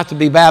you don't have to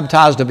be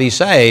baptized to be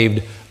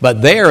saved.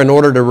 But there, in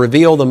order to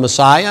reveal the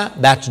Messiah,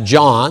 that's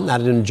John.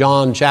 That is in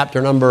John chapter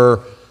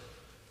number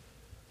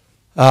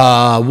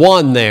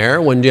 1 there,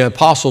 when the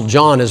Apostle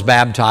John is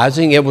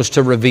baptizing, it was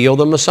to reveal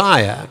the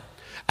Messiah.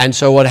 And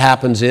so what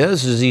happens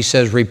is he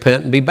says,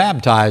 repent and be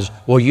baptized.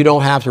 Well, you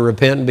don't have to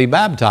repent and be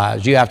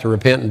baptized. You have to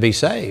repent and be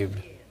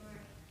saved.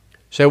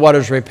 So what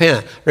is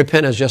repent?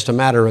 Repent is just a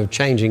matter of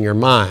changing your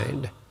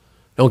mind.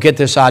 Don't get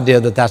this idea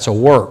that that's a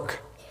work.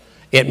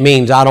 It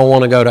means I don't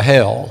want to go to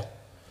hell.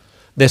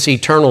 This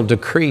eternal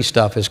decree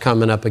stuff is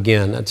coming up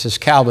again. That's this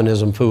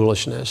Calvinism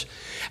foolishness.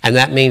 And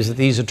that means that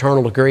these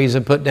eternal decrees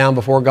are put down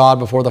before God,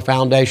 before the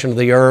foundation of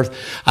the earth,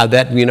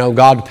 that,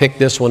 God picked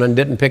this one and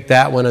didn't pick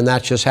that one, and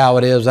that's just how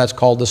it is. That's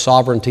called the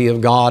sovereignty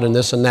of God, and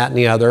this and that and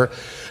the other.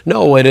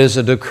 No, it is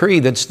a decree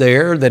that's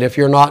there that if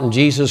you're not in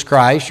Jesus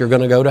Christ, you're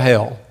going to go to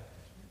hell.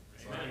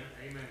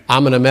 Amen.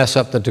 I'm going to mess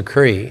up the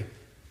decree.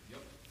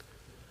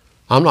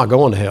 I'm not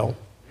going to hell.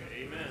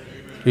 Amen.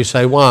 You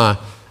say, why?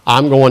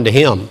 I'm going to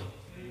Him.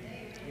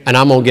 And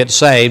I'm going to get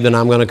saved, and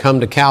I'm going to come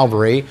to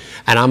Calvary,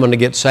 and I'm going to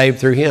get saved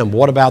through Him.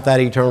 What about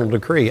that eternal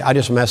decree? I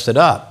just messed it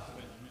up.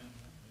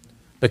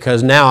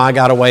 Because now I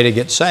got a way to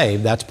get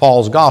saved. That's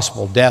Paul's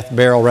gospel, death,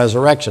 burial,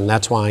 resurrection.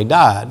 That's why he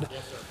died.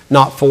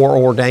 Not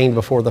foreordained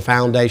before the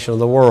foundation of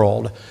the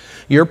world.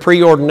 Your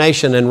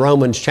preordination in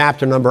Romans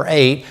chapter number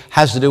 8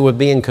 has to do with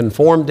being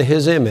conformed to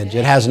His image.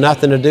 It has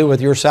nothing to do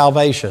with your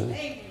salvation.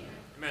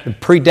 The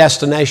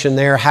predestination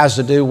there has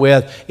to do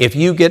with if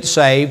you get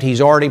saved, He's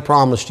already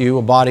promised you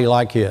a body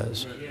like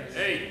His.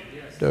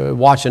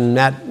 Watching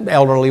that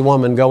elderly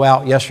woman go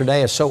out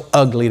yesterday, it's so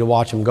ugly to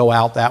watch them go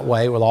out that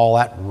way with all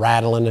that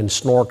rattling and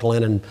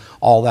snorkeling and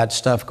all that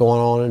stuff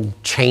going on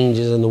and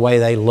changes in the way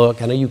they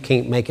look. I know you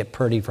can't make it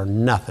pretty for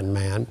nothing,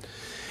 man.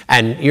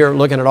 And you're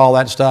looking at all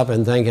that stuff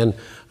and thinking,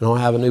 I'm going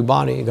to have a new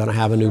body, you're going to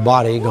have a new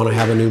body, you're going to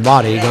have a new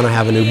body, you're going to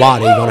have a new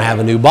body, you're going to have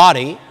a new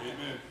body.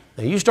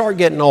 Now you start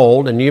getting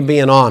old and you're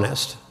being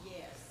honest.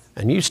 Yes.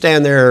 And you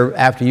stand there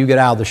after you get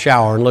out of the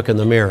shower and look in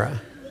the mirror.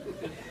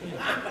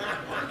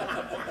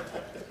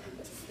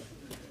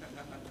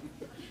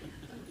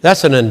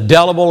 That's an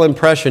indelible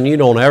impression you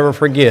don't ever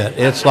forget.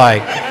 It's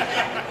like,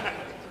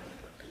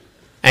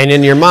 and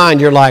in your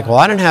mind you're like, well,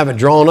 I didn't have it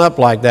drawn up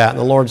like that. And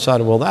the Lord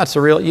said, well, that's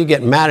the real, you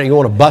get mad and you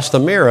want to bust the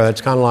mirror. It's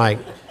kind of like,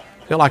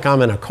 I feel like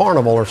I'm in a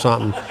carnival or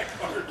something.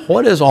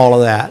 What is all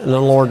of that? And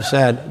the Lord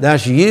said,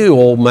 that's you,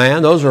 old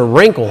man. Those are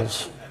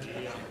wrinkles.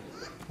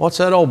 What's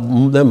that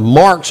them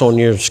marks on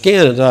your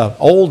skin? It's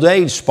old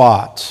age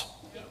spots.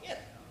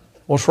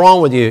 What's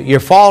wrong with you? You're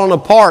falling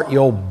apart, you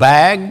old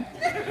bag.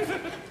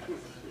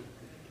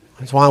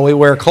 That's why we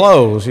wear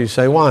clothes. You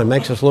say, why? It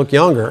makes us look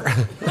younger.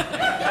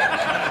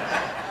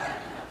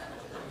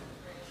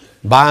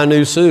 Buy a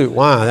new suit.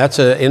 Why? That's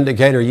an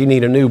indicator you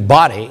need a new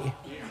body.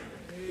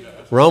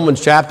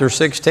 Romans chapter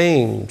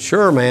 16.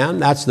 Sure, man,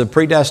 that's the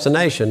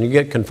predestination. You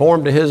get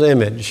conformed to His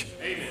image.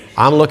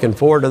 I'm looking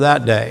forward to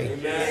that day.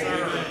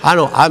 I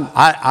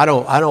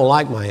don't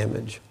like my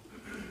image.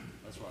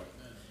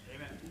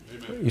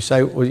 You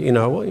say, well,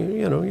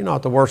 you're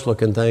not the worst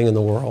looking thing in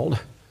the world.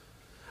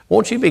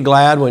 Won't you be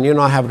glad when you're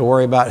not having to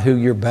worry about who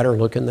you're better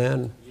looking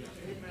than?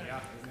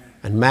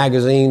 And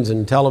magazines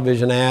and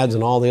television ads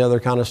and all the other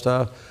kind of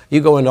stuff.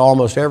 You go into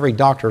almost every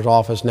doctor's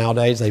office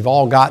nowadays, they've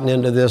all gotten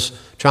into this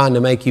trying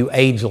to make you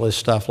ageless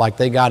stuff, like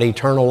they got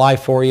eternal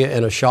life for you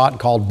in a shot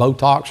called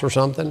Botox or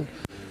something.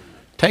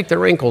 Take the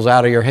wrinkles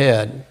out of your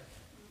head.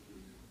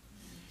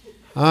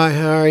 Hi,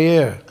 how are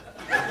you?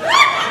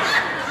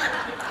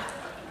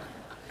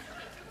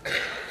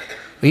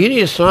 You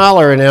need to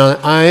smile right now.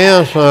 I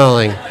am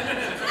smiling.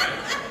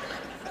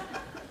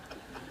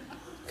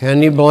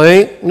 Can you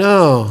blink?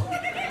 No.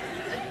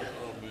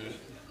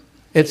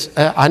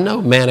 I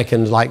know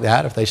mannequins like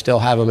that, if they still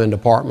have them in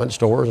department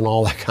stores and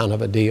all that kind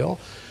of a deal.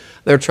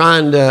 They're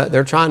trying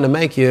to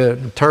make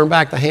you turn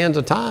back the hands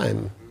of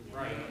time.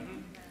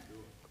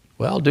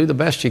 Well, do the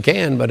best you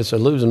can, but it's a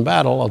losing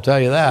battle, I'll tell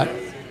you that.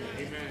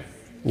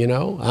 You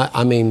know,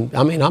 I mean,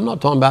 I'm not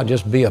talking about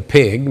just be a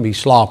pig, be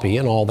sloppy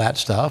and all that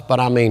stuff, but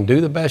I mean, do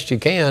the best you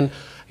can.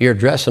 You're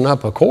dressing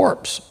up a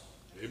corpse.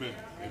 Amen.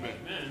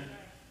 Amen.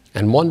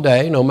 And one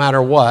day, no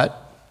matter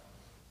what,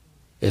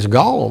 is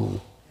gone.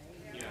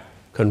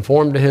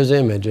 Conformed to His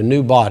image, a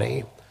new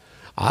body.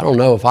 I don't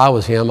know if I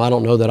was Him, I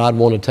don't know that I'd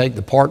want to take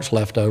the parts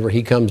left over.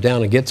 He comes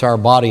down and gets our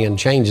body and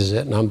changes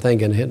it, and I'm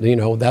thinking,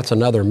 that's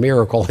another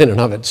miracle in and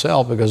of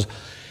itself, because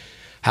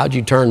how'd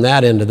you turn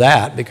that into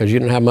that? Because you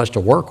didn't have much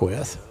to work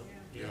with.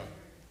 Yeah.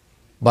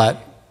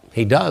 But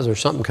He does. There's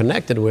something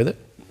connected with it.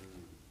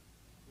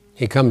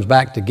 He comes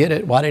back to get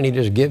it. Why didn't He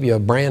just give you a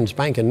brand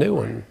spanking new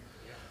one?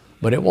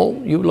 But it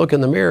won't. You look in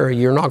the mirror,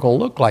 you're not going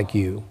to look like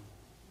you.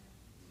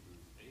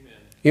 Amen.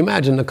 You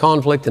imagine the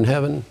conflict in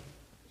heaven?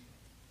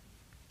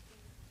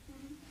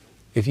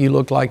 If you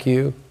look like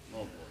you.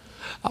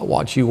 I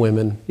watch you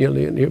women.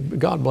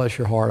 God bless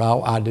your heart.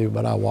 I do,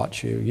 but I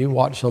watch you. You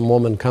watch some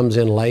woman comes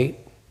in late.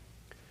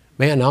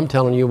 Man, I'm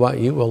telling you what,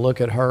 you will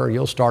look at her,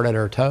 you'll start at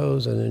her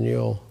toes, and then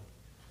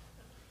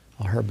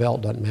her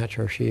belt doesn't match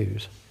her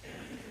shoes.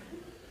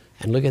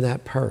 And look at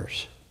that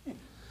purse.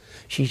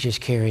 She's just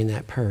carrying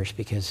that purse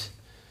because,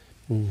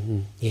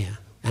 yeah.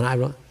 And I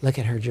look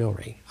at her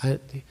jewelry.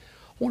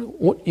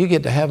 You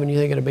get to heaven, you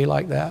think it'll be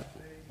like that?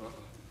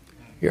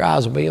 Your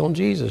eyes will be on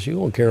Jesus. You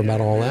won't care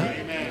about all that.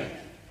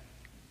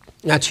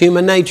 That's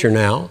human nature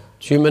now.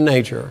 It's human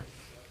nature.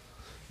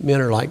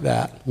 Men are like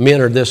that.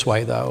 Men are this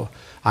way, though.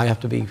 I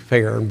have to be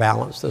fair and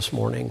balanced this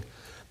morning.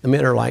 The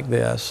men are like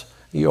this.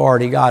 You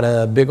already got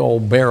a big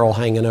old barrel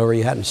hanging over.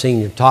 You hadn't seen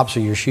your tops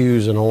of your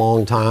shoes in a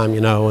long time,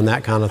 and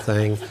that kind of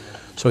thing.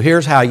 So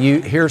here's how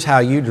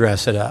you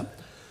dress it up.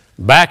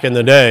 Back in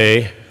the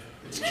day,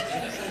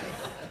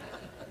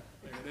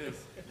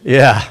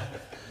 yeah.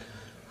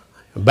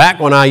 Back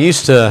when I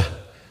used to,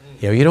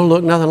 you don't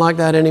look nothing like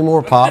that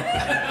anymore, Pop.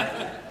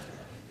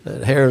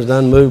 That hair's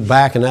done moved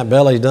back and that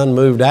belly's done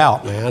moved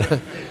out, man.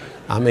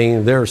 I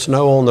mean, there's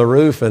snow on the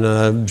roof and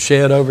a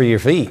shed over your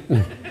feet.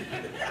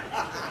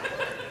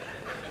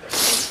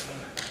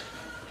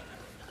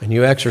 And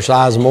you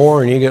exercise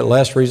more and you get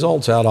less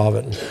results out of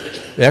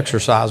it.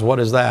 Exercise, what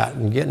is that?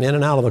 And getting in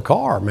and out of the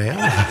car, man.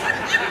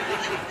 I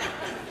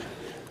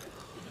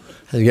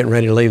was getting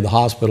ready to leave the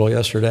hospital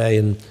yesterday,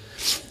 and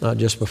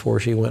just before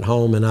she went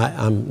home, and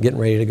I'm getting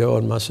ready to go,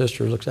 and my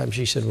sister looks at me,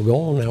 she said, "We're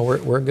going now,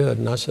 we're good."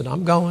 And I said,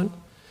 "I'm going."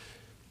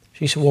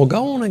 She said, "Well,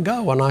 go on and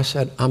go." And I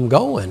said, "I'm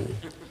going."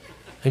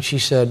 And she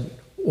said,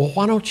 "Well,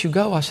 why don't you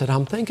go?" I said,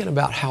 "I'm thinking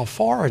about how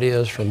far it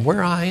is from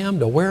where I am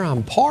to where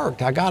I'm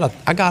parked. I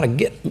gotta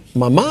get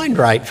my mind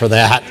right for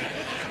that.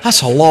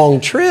 That's a long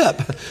trip."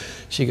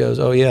 She goes,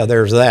 "Oh yeah,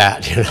 there's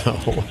that,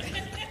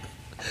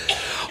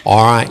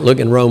 All right, look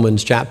in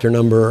Romans chapter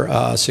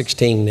number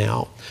 16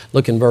 now.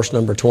 Look in verse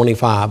number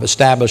 25,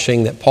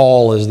 establishing that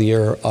Paul is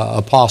the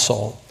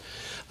apostle.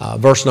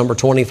 Verse number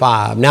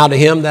 25. Now to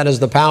Him that is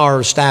the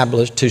power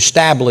to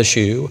establish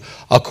you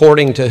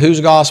according to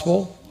whose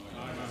gospel?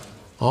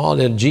 Oh,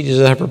 did Jesus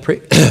ever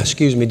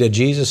did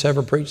Jesus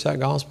ever preach that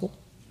gospel?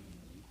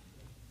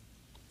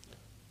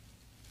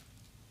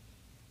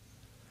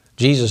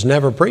 Jesus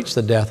never preached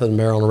the death and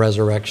burial and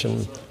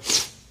resurrection.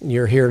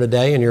 You're here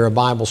today and you're a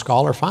Bible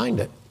scholar, find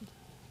it.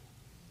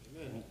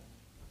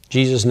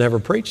 Jesus never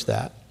preached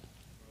that.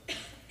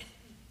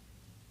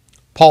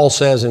 Paul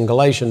says in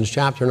Galatians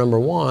chapter number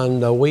 1,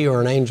 though we or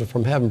an angel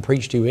from heaven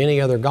preached you any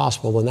other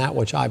gospel than that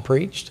which I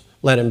preached,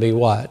 let him be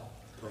what?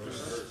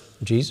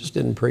 Jesus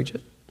didn't preach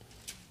it.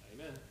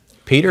 Amen.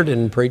 Peter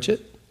didn't preach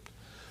it.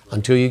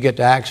 Until you get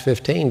to Acts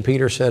 15,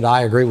 Peter said,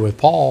 I agree with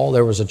Paul.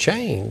 There was a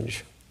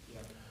change.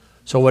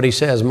 So what he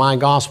says, my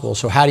gospel.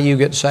 So how do you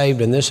get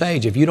saved in this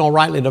age? If you don't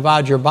rightly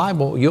divide your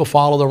Bible, you'll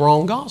follow the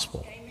wrong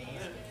gospel.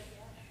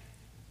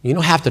 You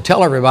don't have to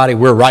tell everybody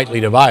we're rightly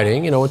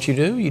dividing. You know what you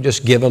do? You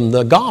just give them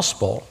the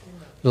gospel.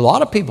 There's a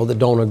lot of people that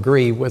don't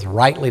agree with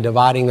rightly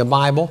dividing the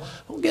Bible.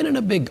 Don't get in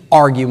a big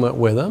argument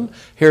with them.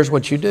 Here's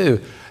what you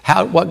do.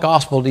 What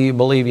gospel do you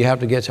believe you have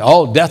to get to?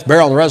 Oh, death,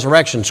 burial, and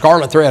resurrection,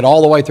 scarlet thread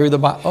all the way through the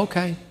Bible.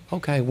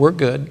 Okay, we're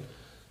good.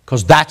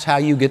 Because that's how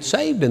you get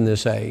saved in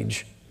this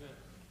age.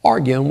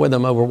 Arguing with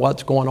them over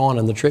what's going on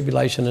in the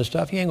tribulation and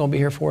stuff. You ain't going to be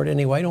here for it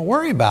anyway. Don't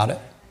worry about it.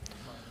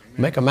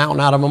 Make a mountain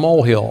out of a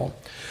molehill.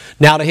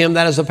 Now to him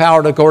that is the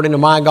power according to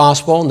my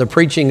gospel and the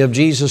preaching of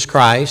Jesus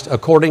Christ,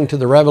 according to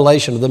the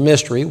revelation of the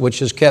mystery,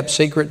 which is kept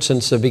secret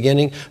since the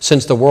beginning,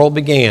 since the world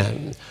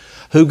began.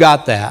 Who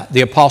got that?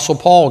 The Apostle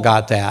Paul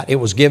got that. It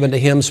was given to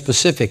him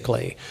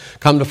specifically.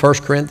 Come to 1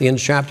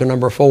 Corinthians chapter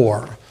number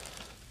 4.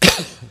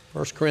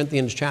 1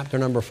 Corinthians chapter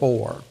number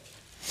 4.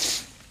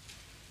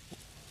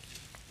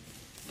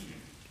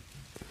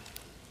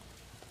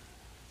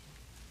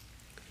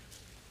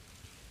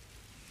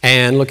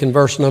 And look in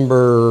verse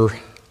number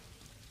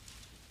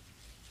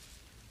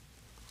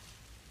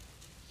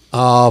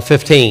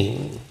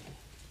 15.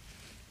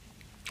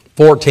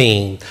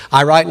 14.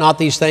 I write not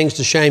these things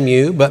to shame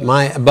you, but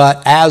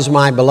as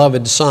my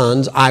beloved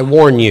sons, I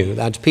warn you.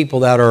 That's people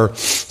that are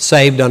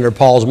saved under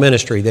Paul's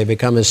ministry. They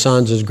become his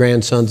sons, his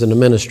grandsons in the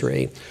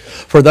ministry.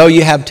 For though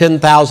you have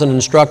 10,000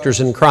 instructors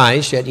in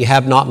Christ, yet you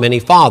have not many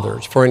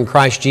fathers. For in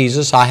Christ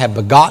Jesus I have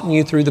begotten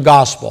you through the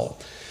gospel.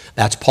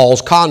 That's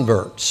Paul's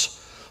converts.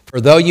 For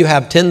though you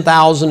have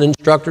 10,000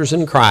 instructors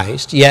in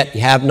Christ, yet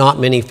you have not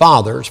many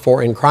fathers,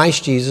 for in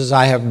Christ Jesus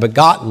I have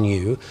begotten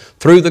you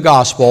through the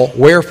gospel,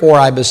 wherefore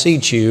I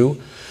beseech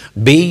you,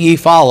 be ye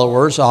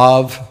followers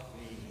of...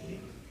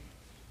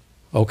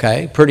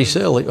 Okay, pretty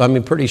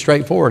silly, pretty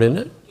straightforward, isn't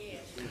it?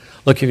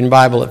 Look in your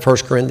Bible at 1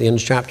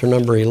 Corinthians chapter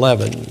number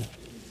 11.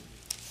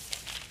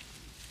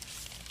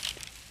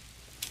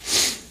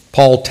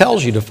 Paul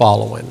tells you to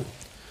follow him.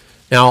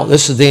 Now,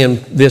 this is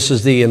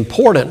the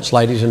importance,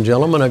 ladies and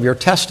gentlemen, of your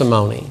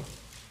testimony.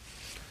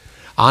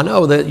 I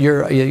know that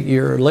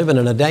you're living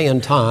in a day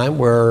and time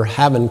where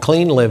having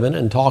clean living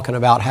and talking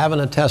about having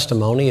a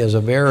testimony is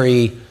a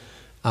very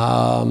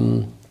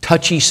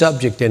touchy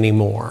subject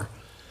anymore.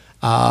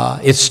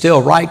 It's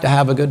still right to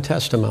have a good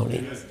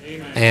testimony.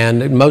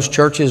 And most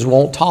churches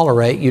won't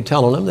tolerate you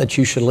telling them that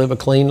you should live a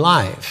clean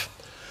life.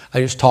 I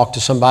just talked to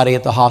somebody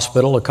at the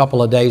hospital a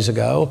couple of days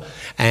ago,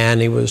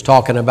 and he was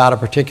talking about a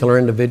particular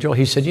individual.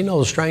 He said, you know,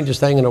 the strangest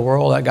thing in the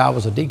world, that guy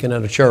was a deacon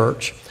at a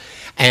church,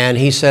 and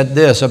he said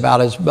this about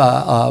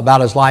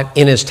his life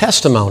in his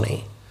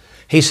testimony.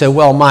 He said,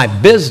 well, my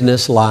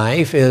business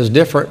life is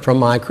different from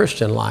my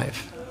Christian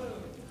life.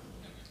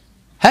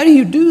 How do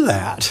you do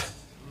that?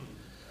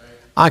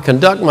 I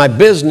conduct my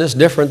business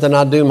different than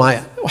I do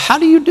my... How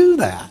do you do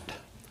that?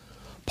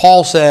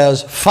 Paul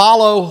says,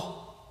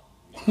 follow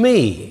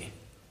me.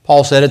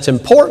 Paul said it's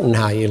important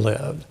how you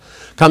live.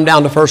 Come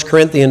down to 1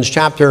 Corinthians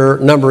chapter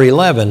number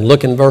 11.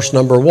 Look in verse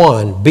number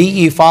 1. Be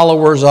ye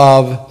followers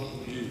of...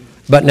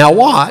 But now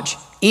watch.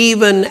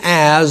 Even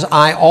as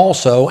I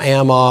also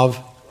am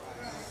of...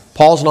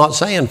 Paul's not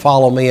saying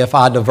follow me if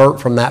I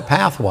divert from that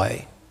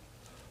pathway.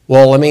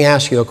 Well, let me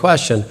ask you a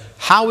question.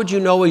 How would you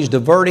know he's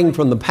diverting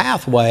from the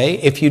pathway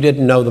if you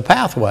didn't know the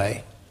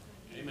pathway?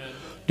 Amen.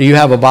 Do you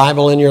have a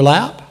Bible in your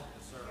lap?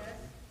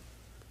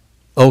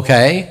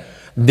 Okay.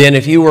 Then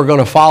if you were going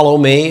to follow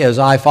me as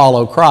I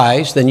follow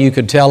Christ, then you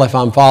could tell if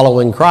I'm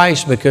following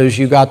Christ because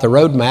you got the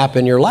road map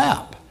in your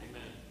lap.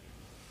 Amen.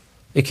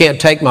 You can't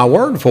take my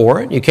word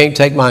for it. You can't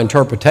take my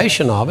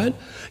interpretation of it.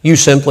 You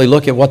simply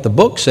look at what the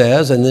book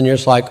says, and then you're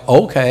just like,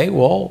 okay,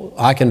 well,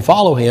 I can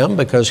follow him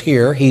because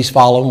here he's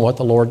following what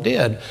the Lord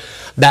did.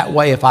 That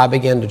way, if I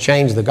begin to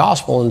change the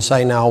gospel and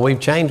say, now, we've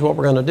changed what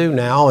we're going to do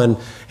now, and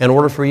in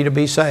order for you to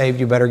be saved,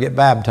 you better get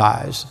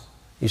baptized.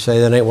 You say,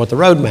 that ain't what the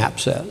road map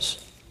says.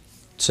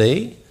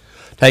 See?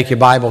 Take your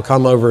Bible,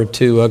 come over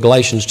to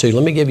Galatians 2.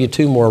 Let me give you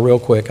two more real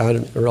quick. I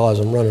didn't realize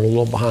I'm running a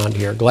little behind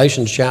here.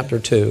 Galatians chapter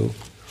 2.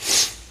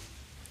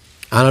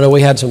 I know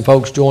we had some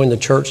folks join the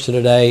church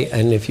today,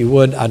 and if you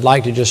would, I'd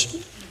like to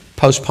just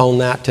postpone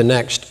that to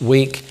next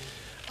week.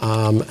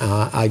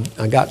 I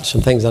got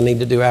some things I need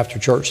to do after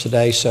church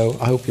today, so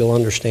I hope you'll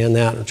understand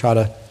that and try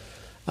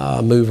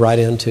to move right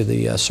into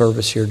the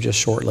service here just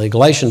shortly.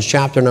 Galatians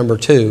chapter number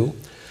 2.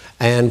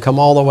 And come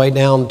all the way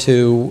down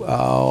to,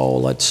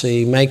 let's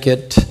see, make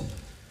it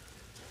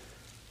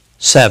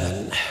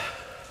 7.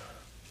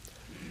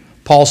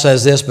 Paul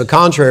says this, but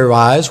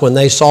contrariwise, when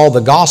they saw the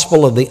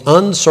gospel of the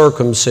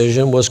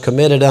uncircumcision was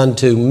committed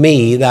unto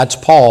me, that's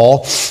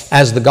Paul,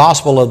 as the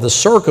gospel of the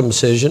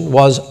circumcision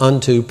was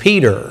unto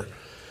Peter.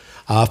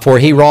 For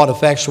he wrought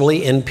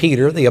effectually in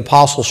Peter the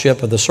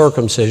apostleship of the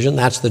circumcision,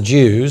 that's the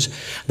Jews.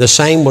 The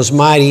same was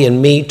mighty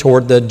in me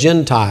toward the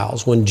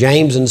Gentiles. When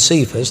James and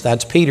Cephas,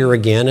 that's Peter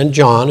again, and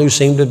John, who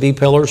seemed to be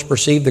pillars,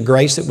 perceived the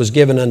grace that was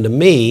given unto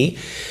me,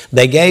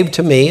 they gave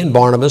to me and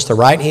Barnabas the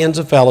right hands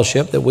of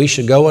fellowship, that we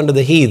should go unto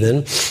the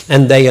heathen,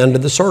 and they unto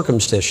the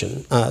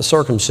circumcision.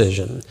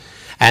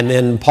 And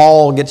then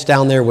Paul gets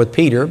down there with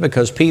Peter,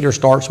 because Peter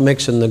starts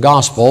mixing the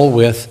gospel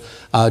with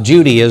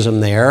Judaism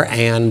there,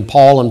 and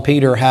Paul and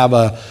Peter have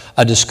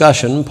a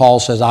discussion. Paul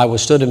says, I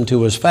withstood him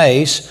to his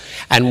face,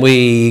 and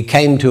we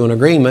came to an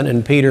agreement,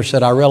 and Peter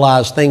said, I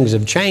realize things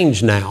have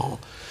changed now.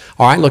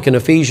 All right, look in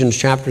Ephesians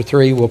chapter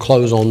 3. We'll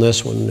close on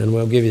this one, and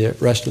we'll give you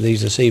the rest of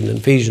these this evening.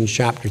 Ephesians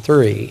chapter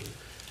 3.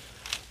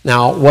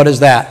 Now, what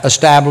is that?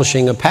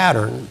 Establishing a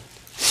pattern.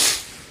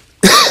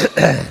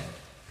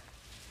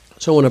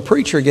 So when a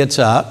preacher gets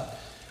up,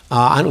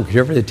 I don't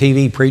care if you're a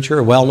TV preacher,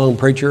 a well-known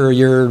preacher, or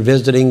you're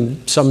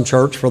visiting some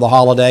church for the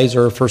holidays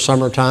or for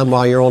summertime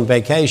while you're on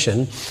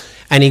vacation,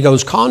 and he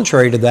goes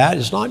contrary to that,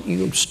 it's not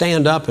you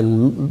stand up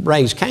and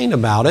raise Cain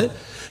about it.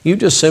 You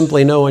just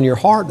simply know in your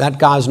heart that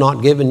guy's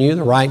not giving you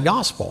the right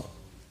gospel.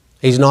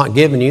 He's not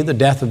giving you the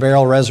death,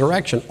 burial,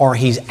 resurrection, or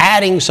he's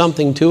adding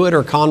something to it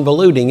or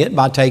convoluting it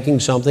by taking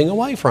something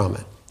away from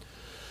it.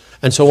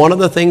 And so one of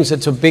the things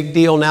that's a big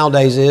deal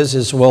nowadays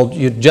is, well,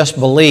 you just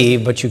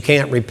believe, but you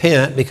can't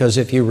repent, because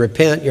if you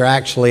repent, you're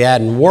actually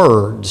adding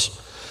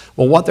words.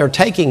 Well, what they're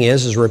taking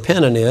is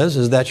repenting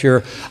is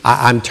that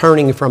I'm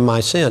turning from my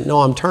sin.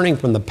 No, I'm turning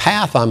from the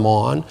path I'm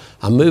on.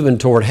 I'm moving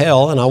toward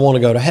hell, and I want to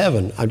go to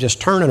heaven. I'm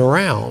just turning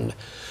around.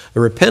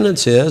 The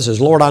repentance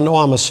is, Lord, I know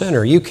I'm a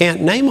sinner. You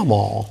can't name them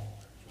all.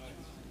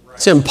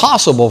 It's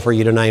impossible for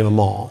you to name them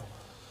all.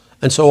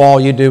 And so all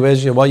you do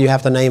is, well, you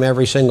have to name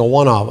every single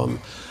one of them.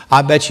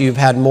 I bet you've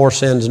had more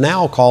sins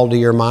now called to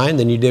your mind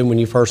than you did when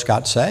you first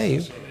got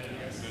saved.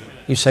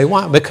 You say,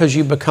 why? Because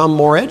you become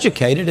more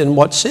educated in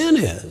what sin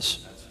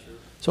is.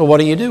 So what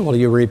do? Well,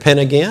 you repent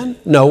again?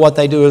 No, what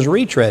they do is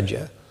retread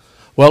you.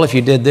 Well, if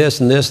you did this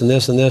and this and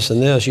this and this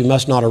and this, you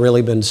must not have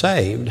really been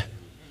saved.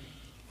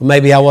 Well,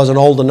 maybe I wasn't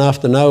old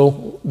enough to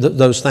know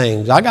those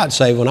things. I got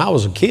saved when I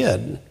was a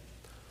kid.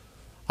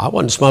 I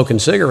wasn't smoking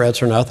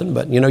cigarettes or nothing,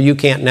 but you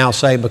can't now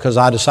say because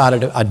I decided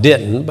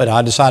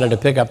to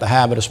pick up the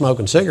habit of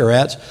smoking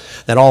cigarettes,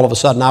 that all of a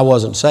sudden I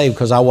wasn't saved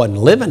because I wasn't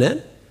living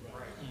it.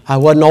 I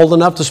wasn't old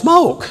enough to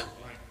smoke.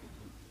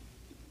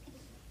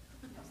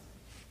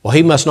 Well,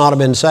 he must not have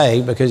been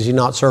saved because he's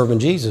not serving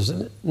Jesus.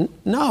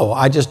 No,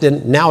 I just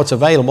didn't. Now it's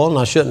available and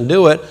I shouldn't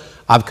do it.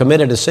 I've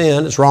committed a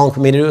sin. It's wrong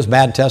for me to do it. It's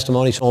bad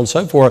testimony, so on and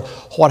so forth.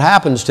 What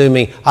happens to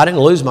me? I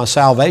didn't lose my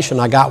salvation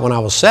I got when I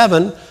was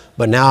 7.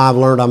 But now I've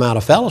learned I'm out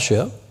of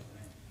fellowship,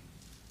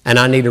 and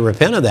I need to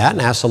repent of that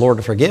and ask the Lord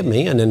to forgive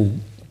me and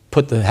then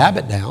put the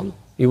habit down.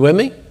 You with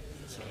me?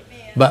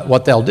 But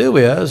what they'll do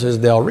is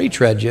they'll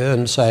retread you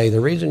and say,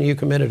 the reason you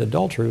committed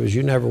adultery was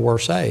you never were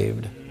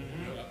saved.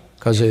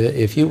 Because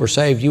if you were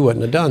saved, you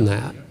wouldn't have done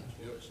that.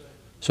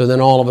 So then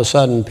all of a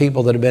sudden,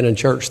 people that have been in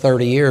church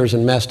 30 years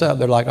and messed up,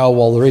 they're like, oh,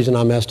 well, the reason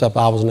I messed up,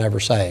 I was never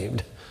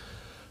saved.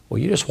 Well,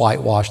 you just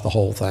whitewashed the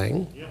whole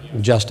thing,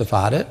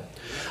 justified it.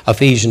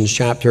 Ephesians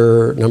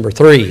chapter number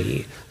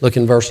 3, look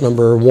in verse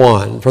number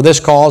 1. For this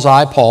cause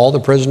I, Paul, the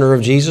prisoner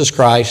of Jesus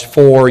Christ,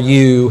 for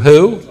you,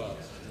 who?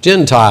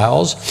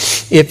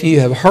 Gentiles, if you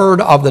have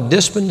heard of the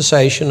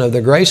dispensation of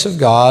the grace of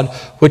God,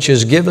 which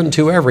is given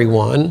to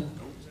everyone.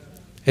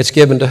 It's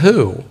given to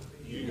who?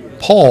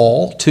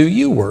 Paul, to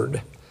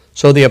youward.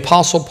 So the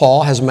Apostle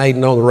Paul has made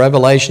known the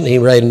revelation. He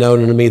made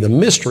known unto me the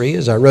mystery,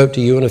 as I wrote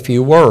to you in a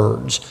few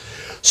words.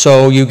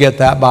 So you get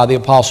that by the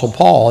Apostle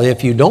Paul.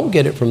 If you don't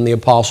get it from the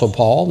Apostle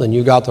Paul, then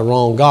you got the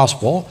wrong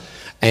gospel,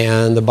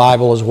 and the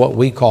Bible is what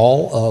we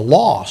call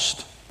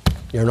lost.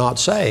 You're not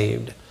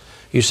saved.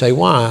 You say,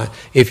 why?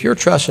 If you're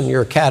trusting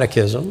your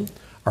catechism,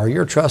 or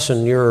you're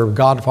trusting your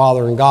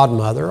godfather and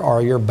godmother,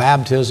 or your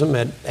baptism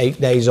at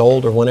 8 days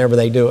old, or whenever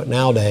they do it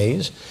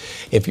nowadays,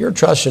 if you're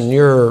trusting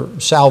your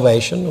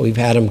salvation, we've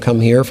had them come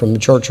here from the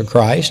Church of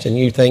Christ, and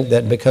you think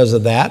that because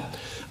of that,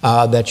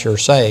 that you're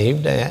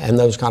saved and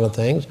those kind of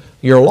things,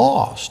 you're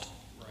lost.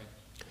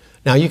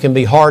 Now, you can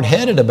be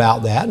hard-headed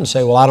about that and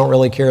say, well, I don't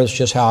really care, it's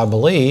just how I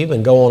believe,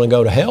 and go on and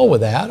go to hell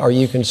with that. Or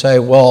you can say,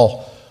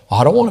 well,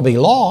 I don't want to be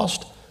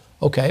lost.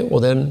 Okay, well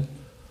then,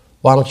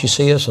 why don't you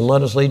see us and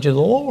let us lead you to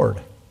the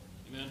Lord?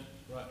 Amen.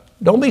 Right.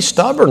 Don't be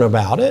stubborn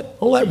about it.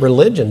 Don't let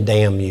religion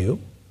damn you.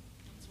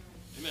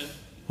 Amen.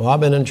 Well, I've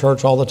been in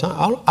church all the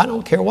time. I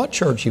don't care what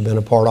church you've been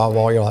a part of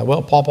all your life.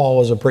 Well, Papa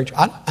was a preacher.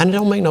 And it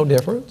don't make no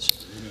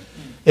difference.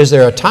 Is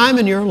there a time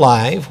in your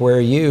life where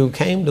you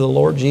came to the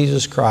Lord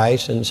Jesus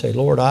Christ and say,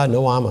 Lord, I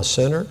know I'm a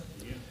sinner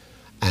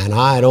and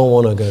I don't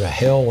want to go to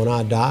hell when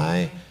I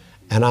die,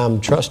 and I'm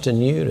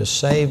trusting you to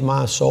save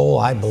my soul.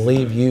 I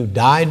believe you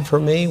died for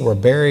me, were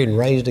buried and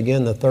raised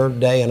again the third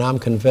day, and I'm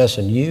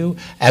confessing you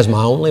as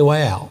my only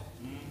way out.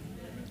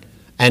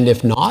 And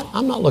if not,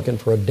 I'm not looking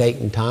for a date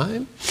and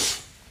time.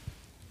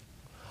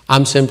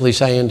 I'm simply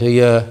saying to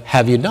you,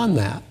 have you done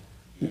that?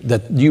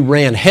 That you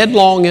ran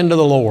headlong into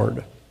the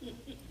Lord.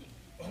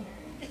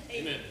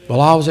 Well,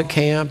 I was at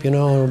camp, and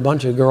a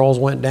bunch of girls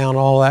went down,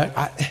 all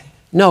that.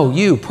 No,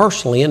 you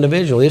personally,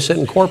 individually. This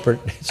isn't corporate.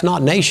 It's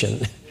not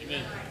nation.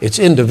 Amen. It's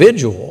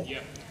individual.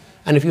 Yeah.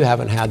 And if you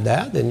haven't had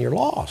that, then you're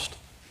lost.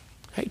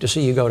 Hate to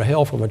see you go to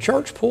hell from a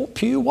church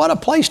pew. What a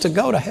place to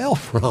go to hell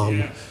from.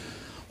 Yeah.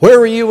 Where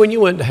were you when you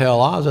went to hell?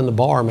 I was in the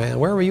bar, man.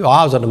 Where were you?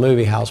 I was at the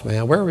movie house,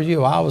 man. Where were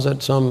you? I was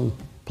at some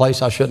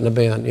place I shouldn't have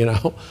been,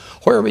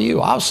 Where were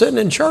you? I was sitting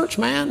in church,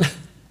 man.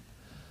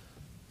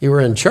 You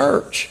were in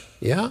church,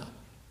 yeah?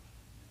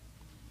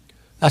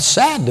 That's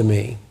sad to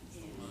me.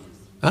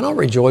 I don't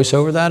rejoice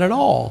over that at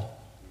all.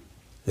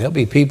 There'll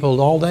be people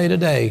all day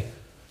today,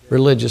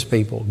 religious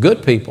people,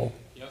 good people.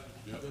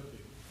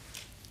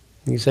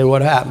 You say,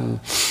 what happened?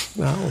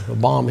 Well, a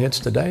bomb hits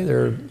today,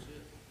 they're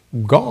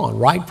gone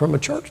right from a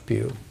church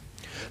pew.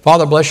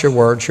 Father, bless your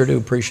word. Sure do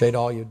appreciate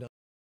all you've done.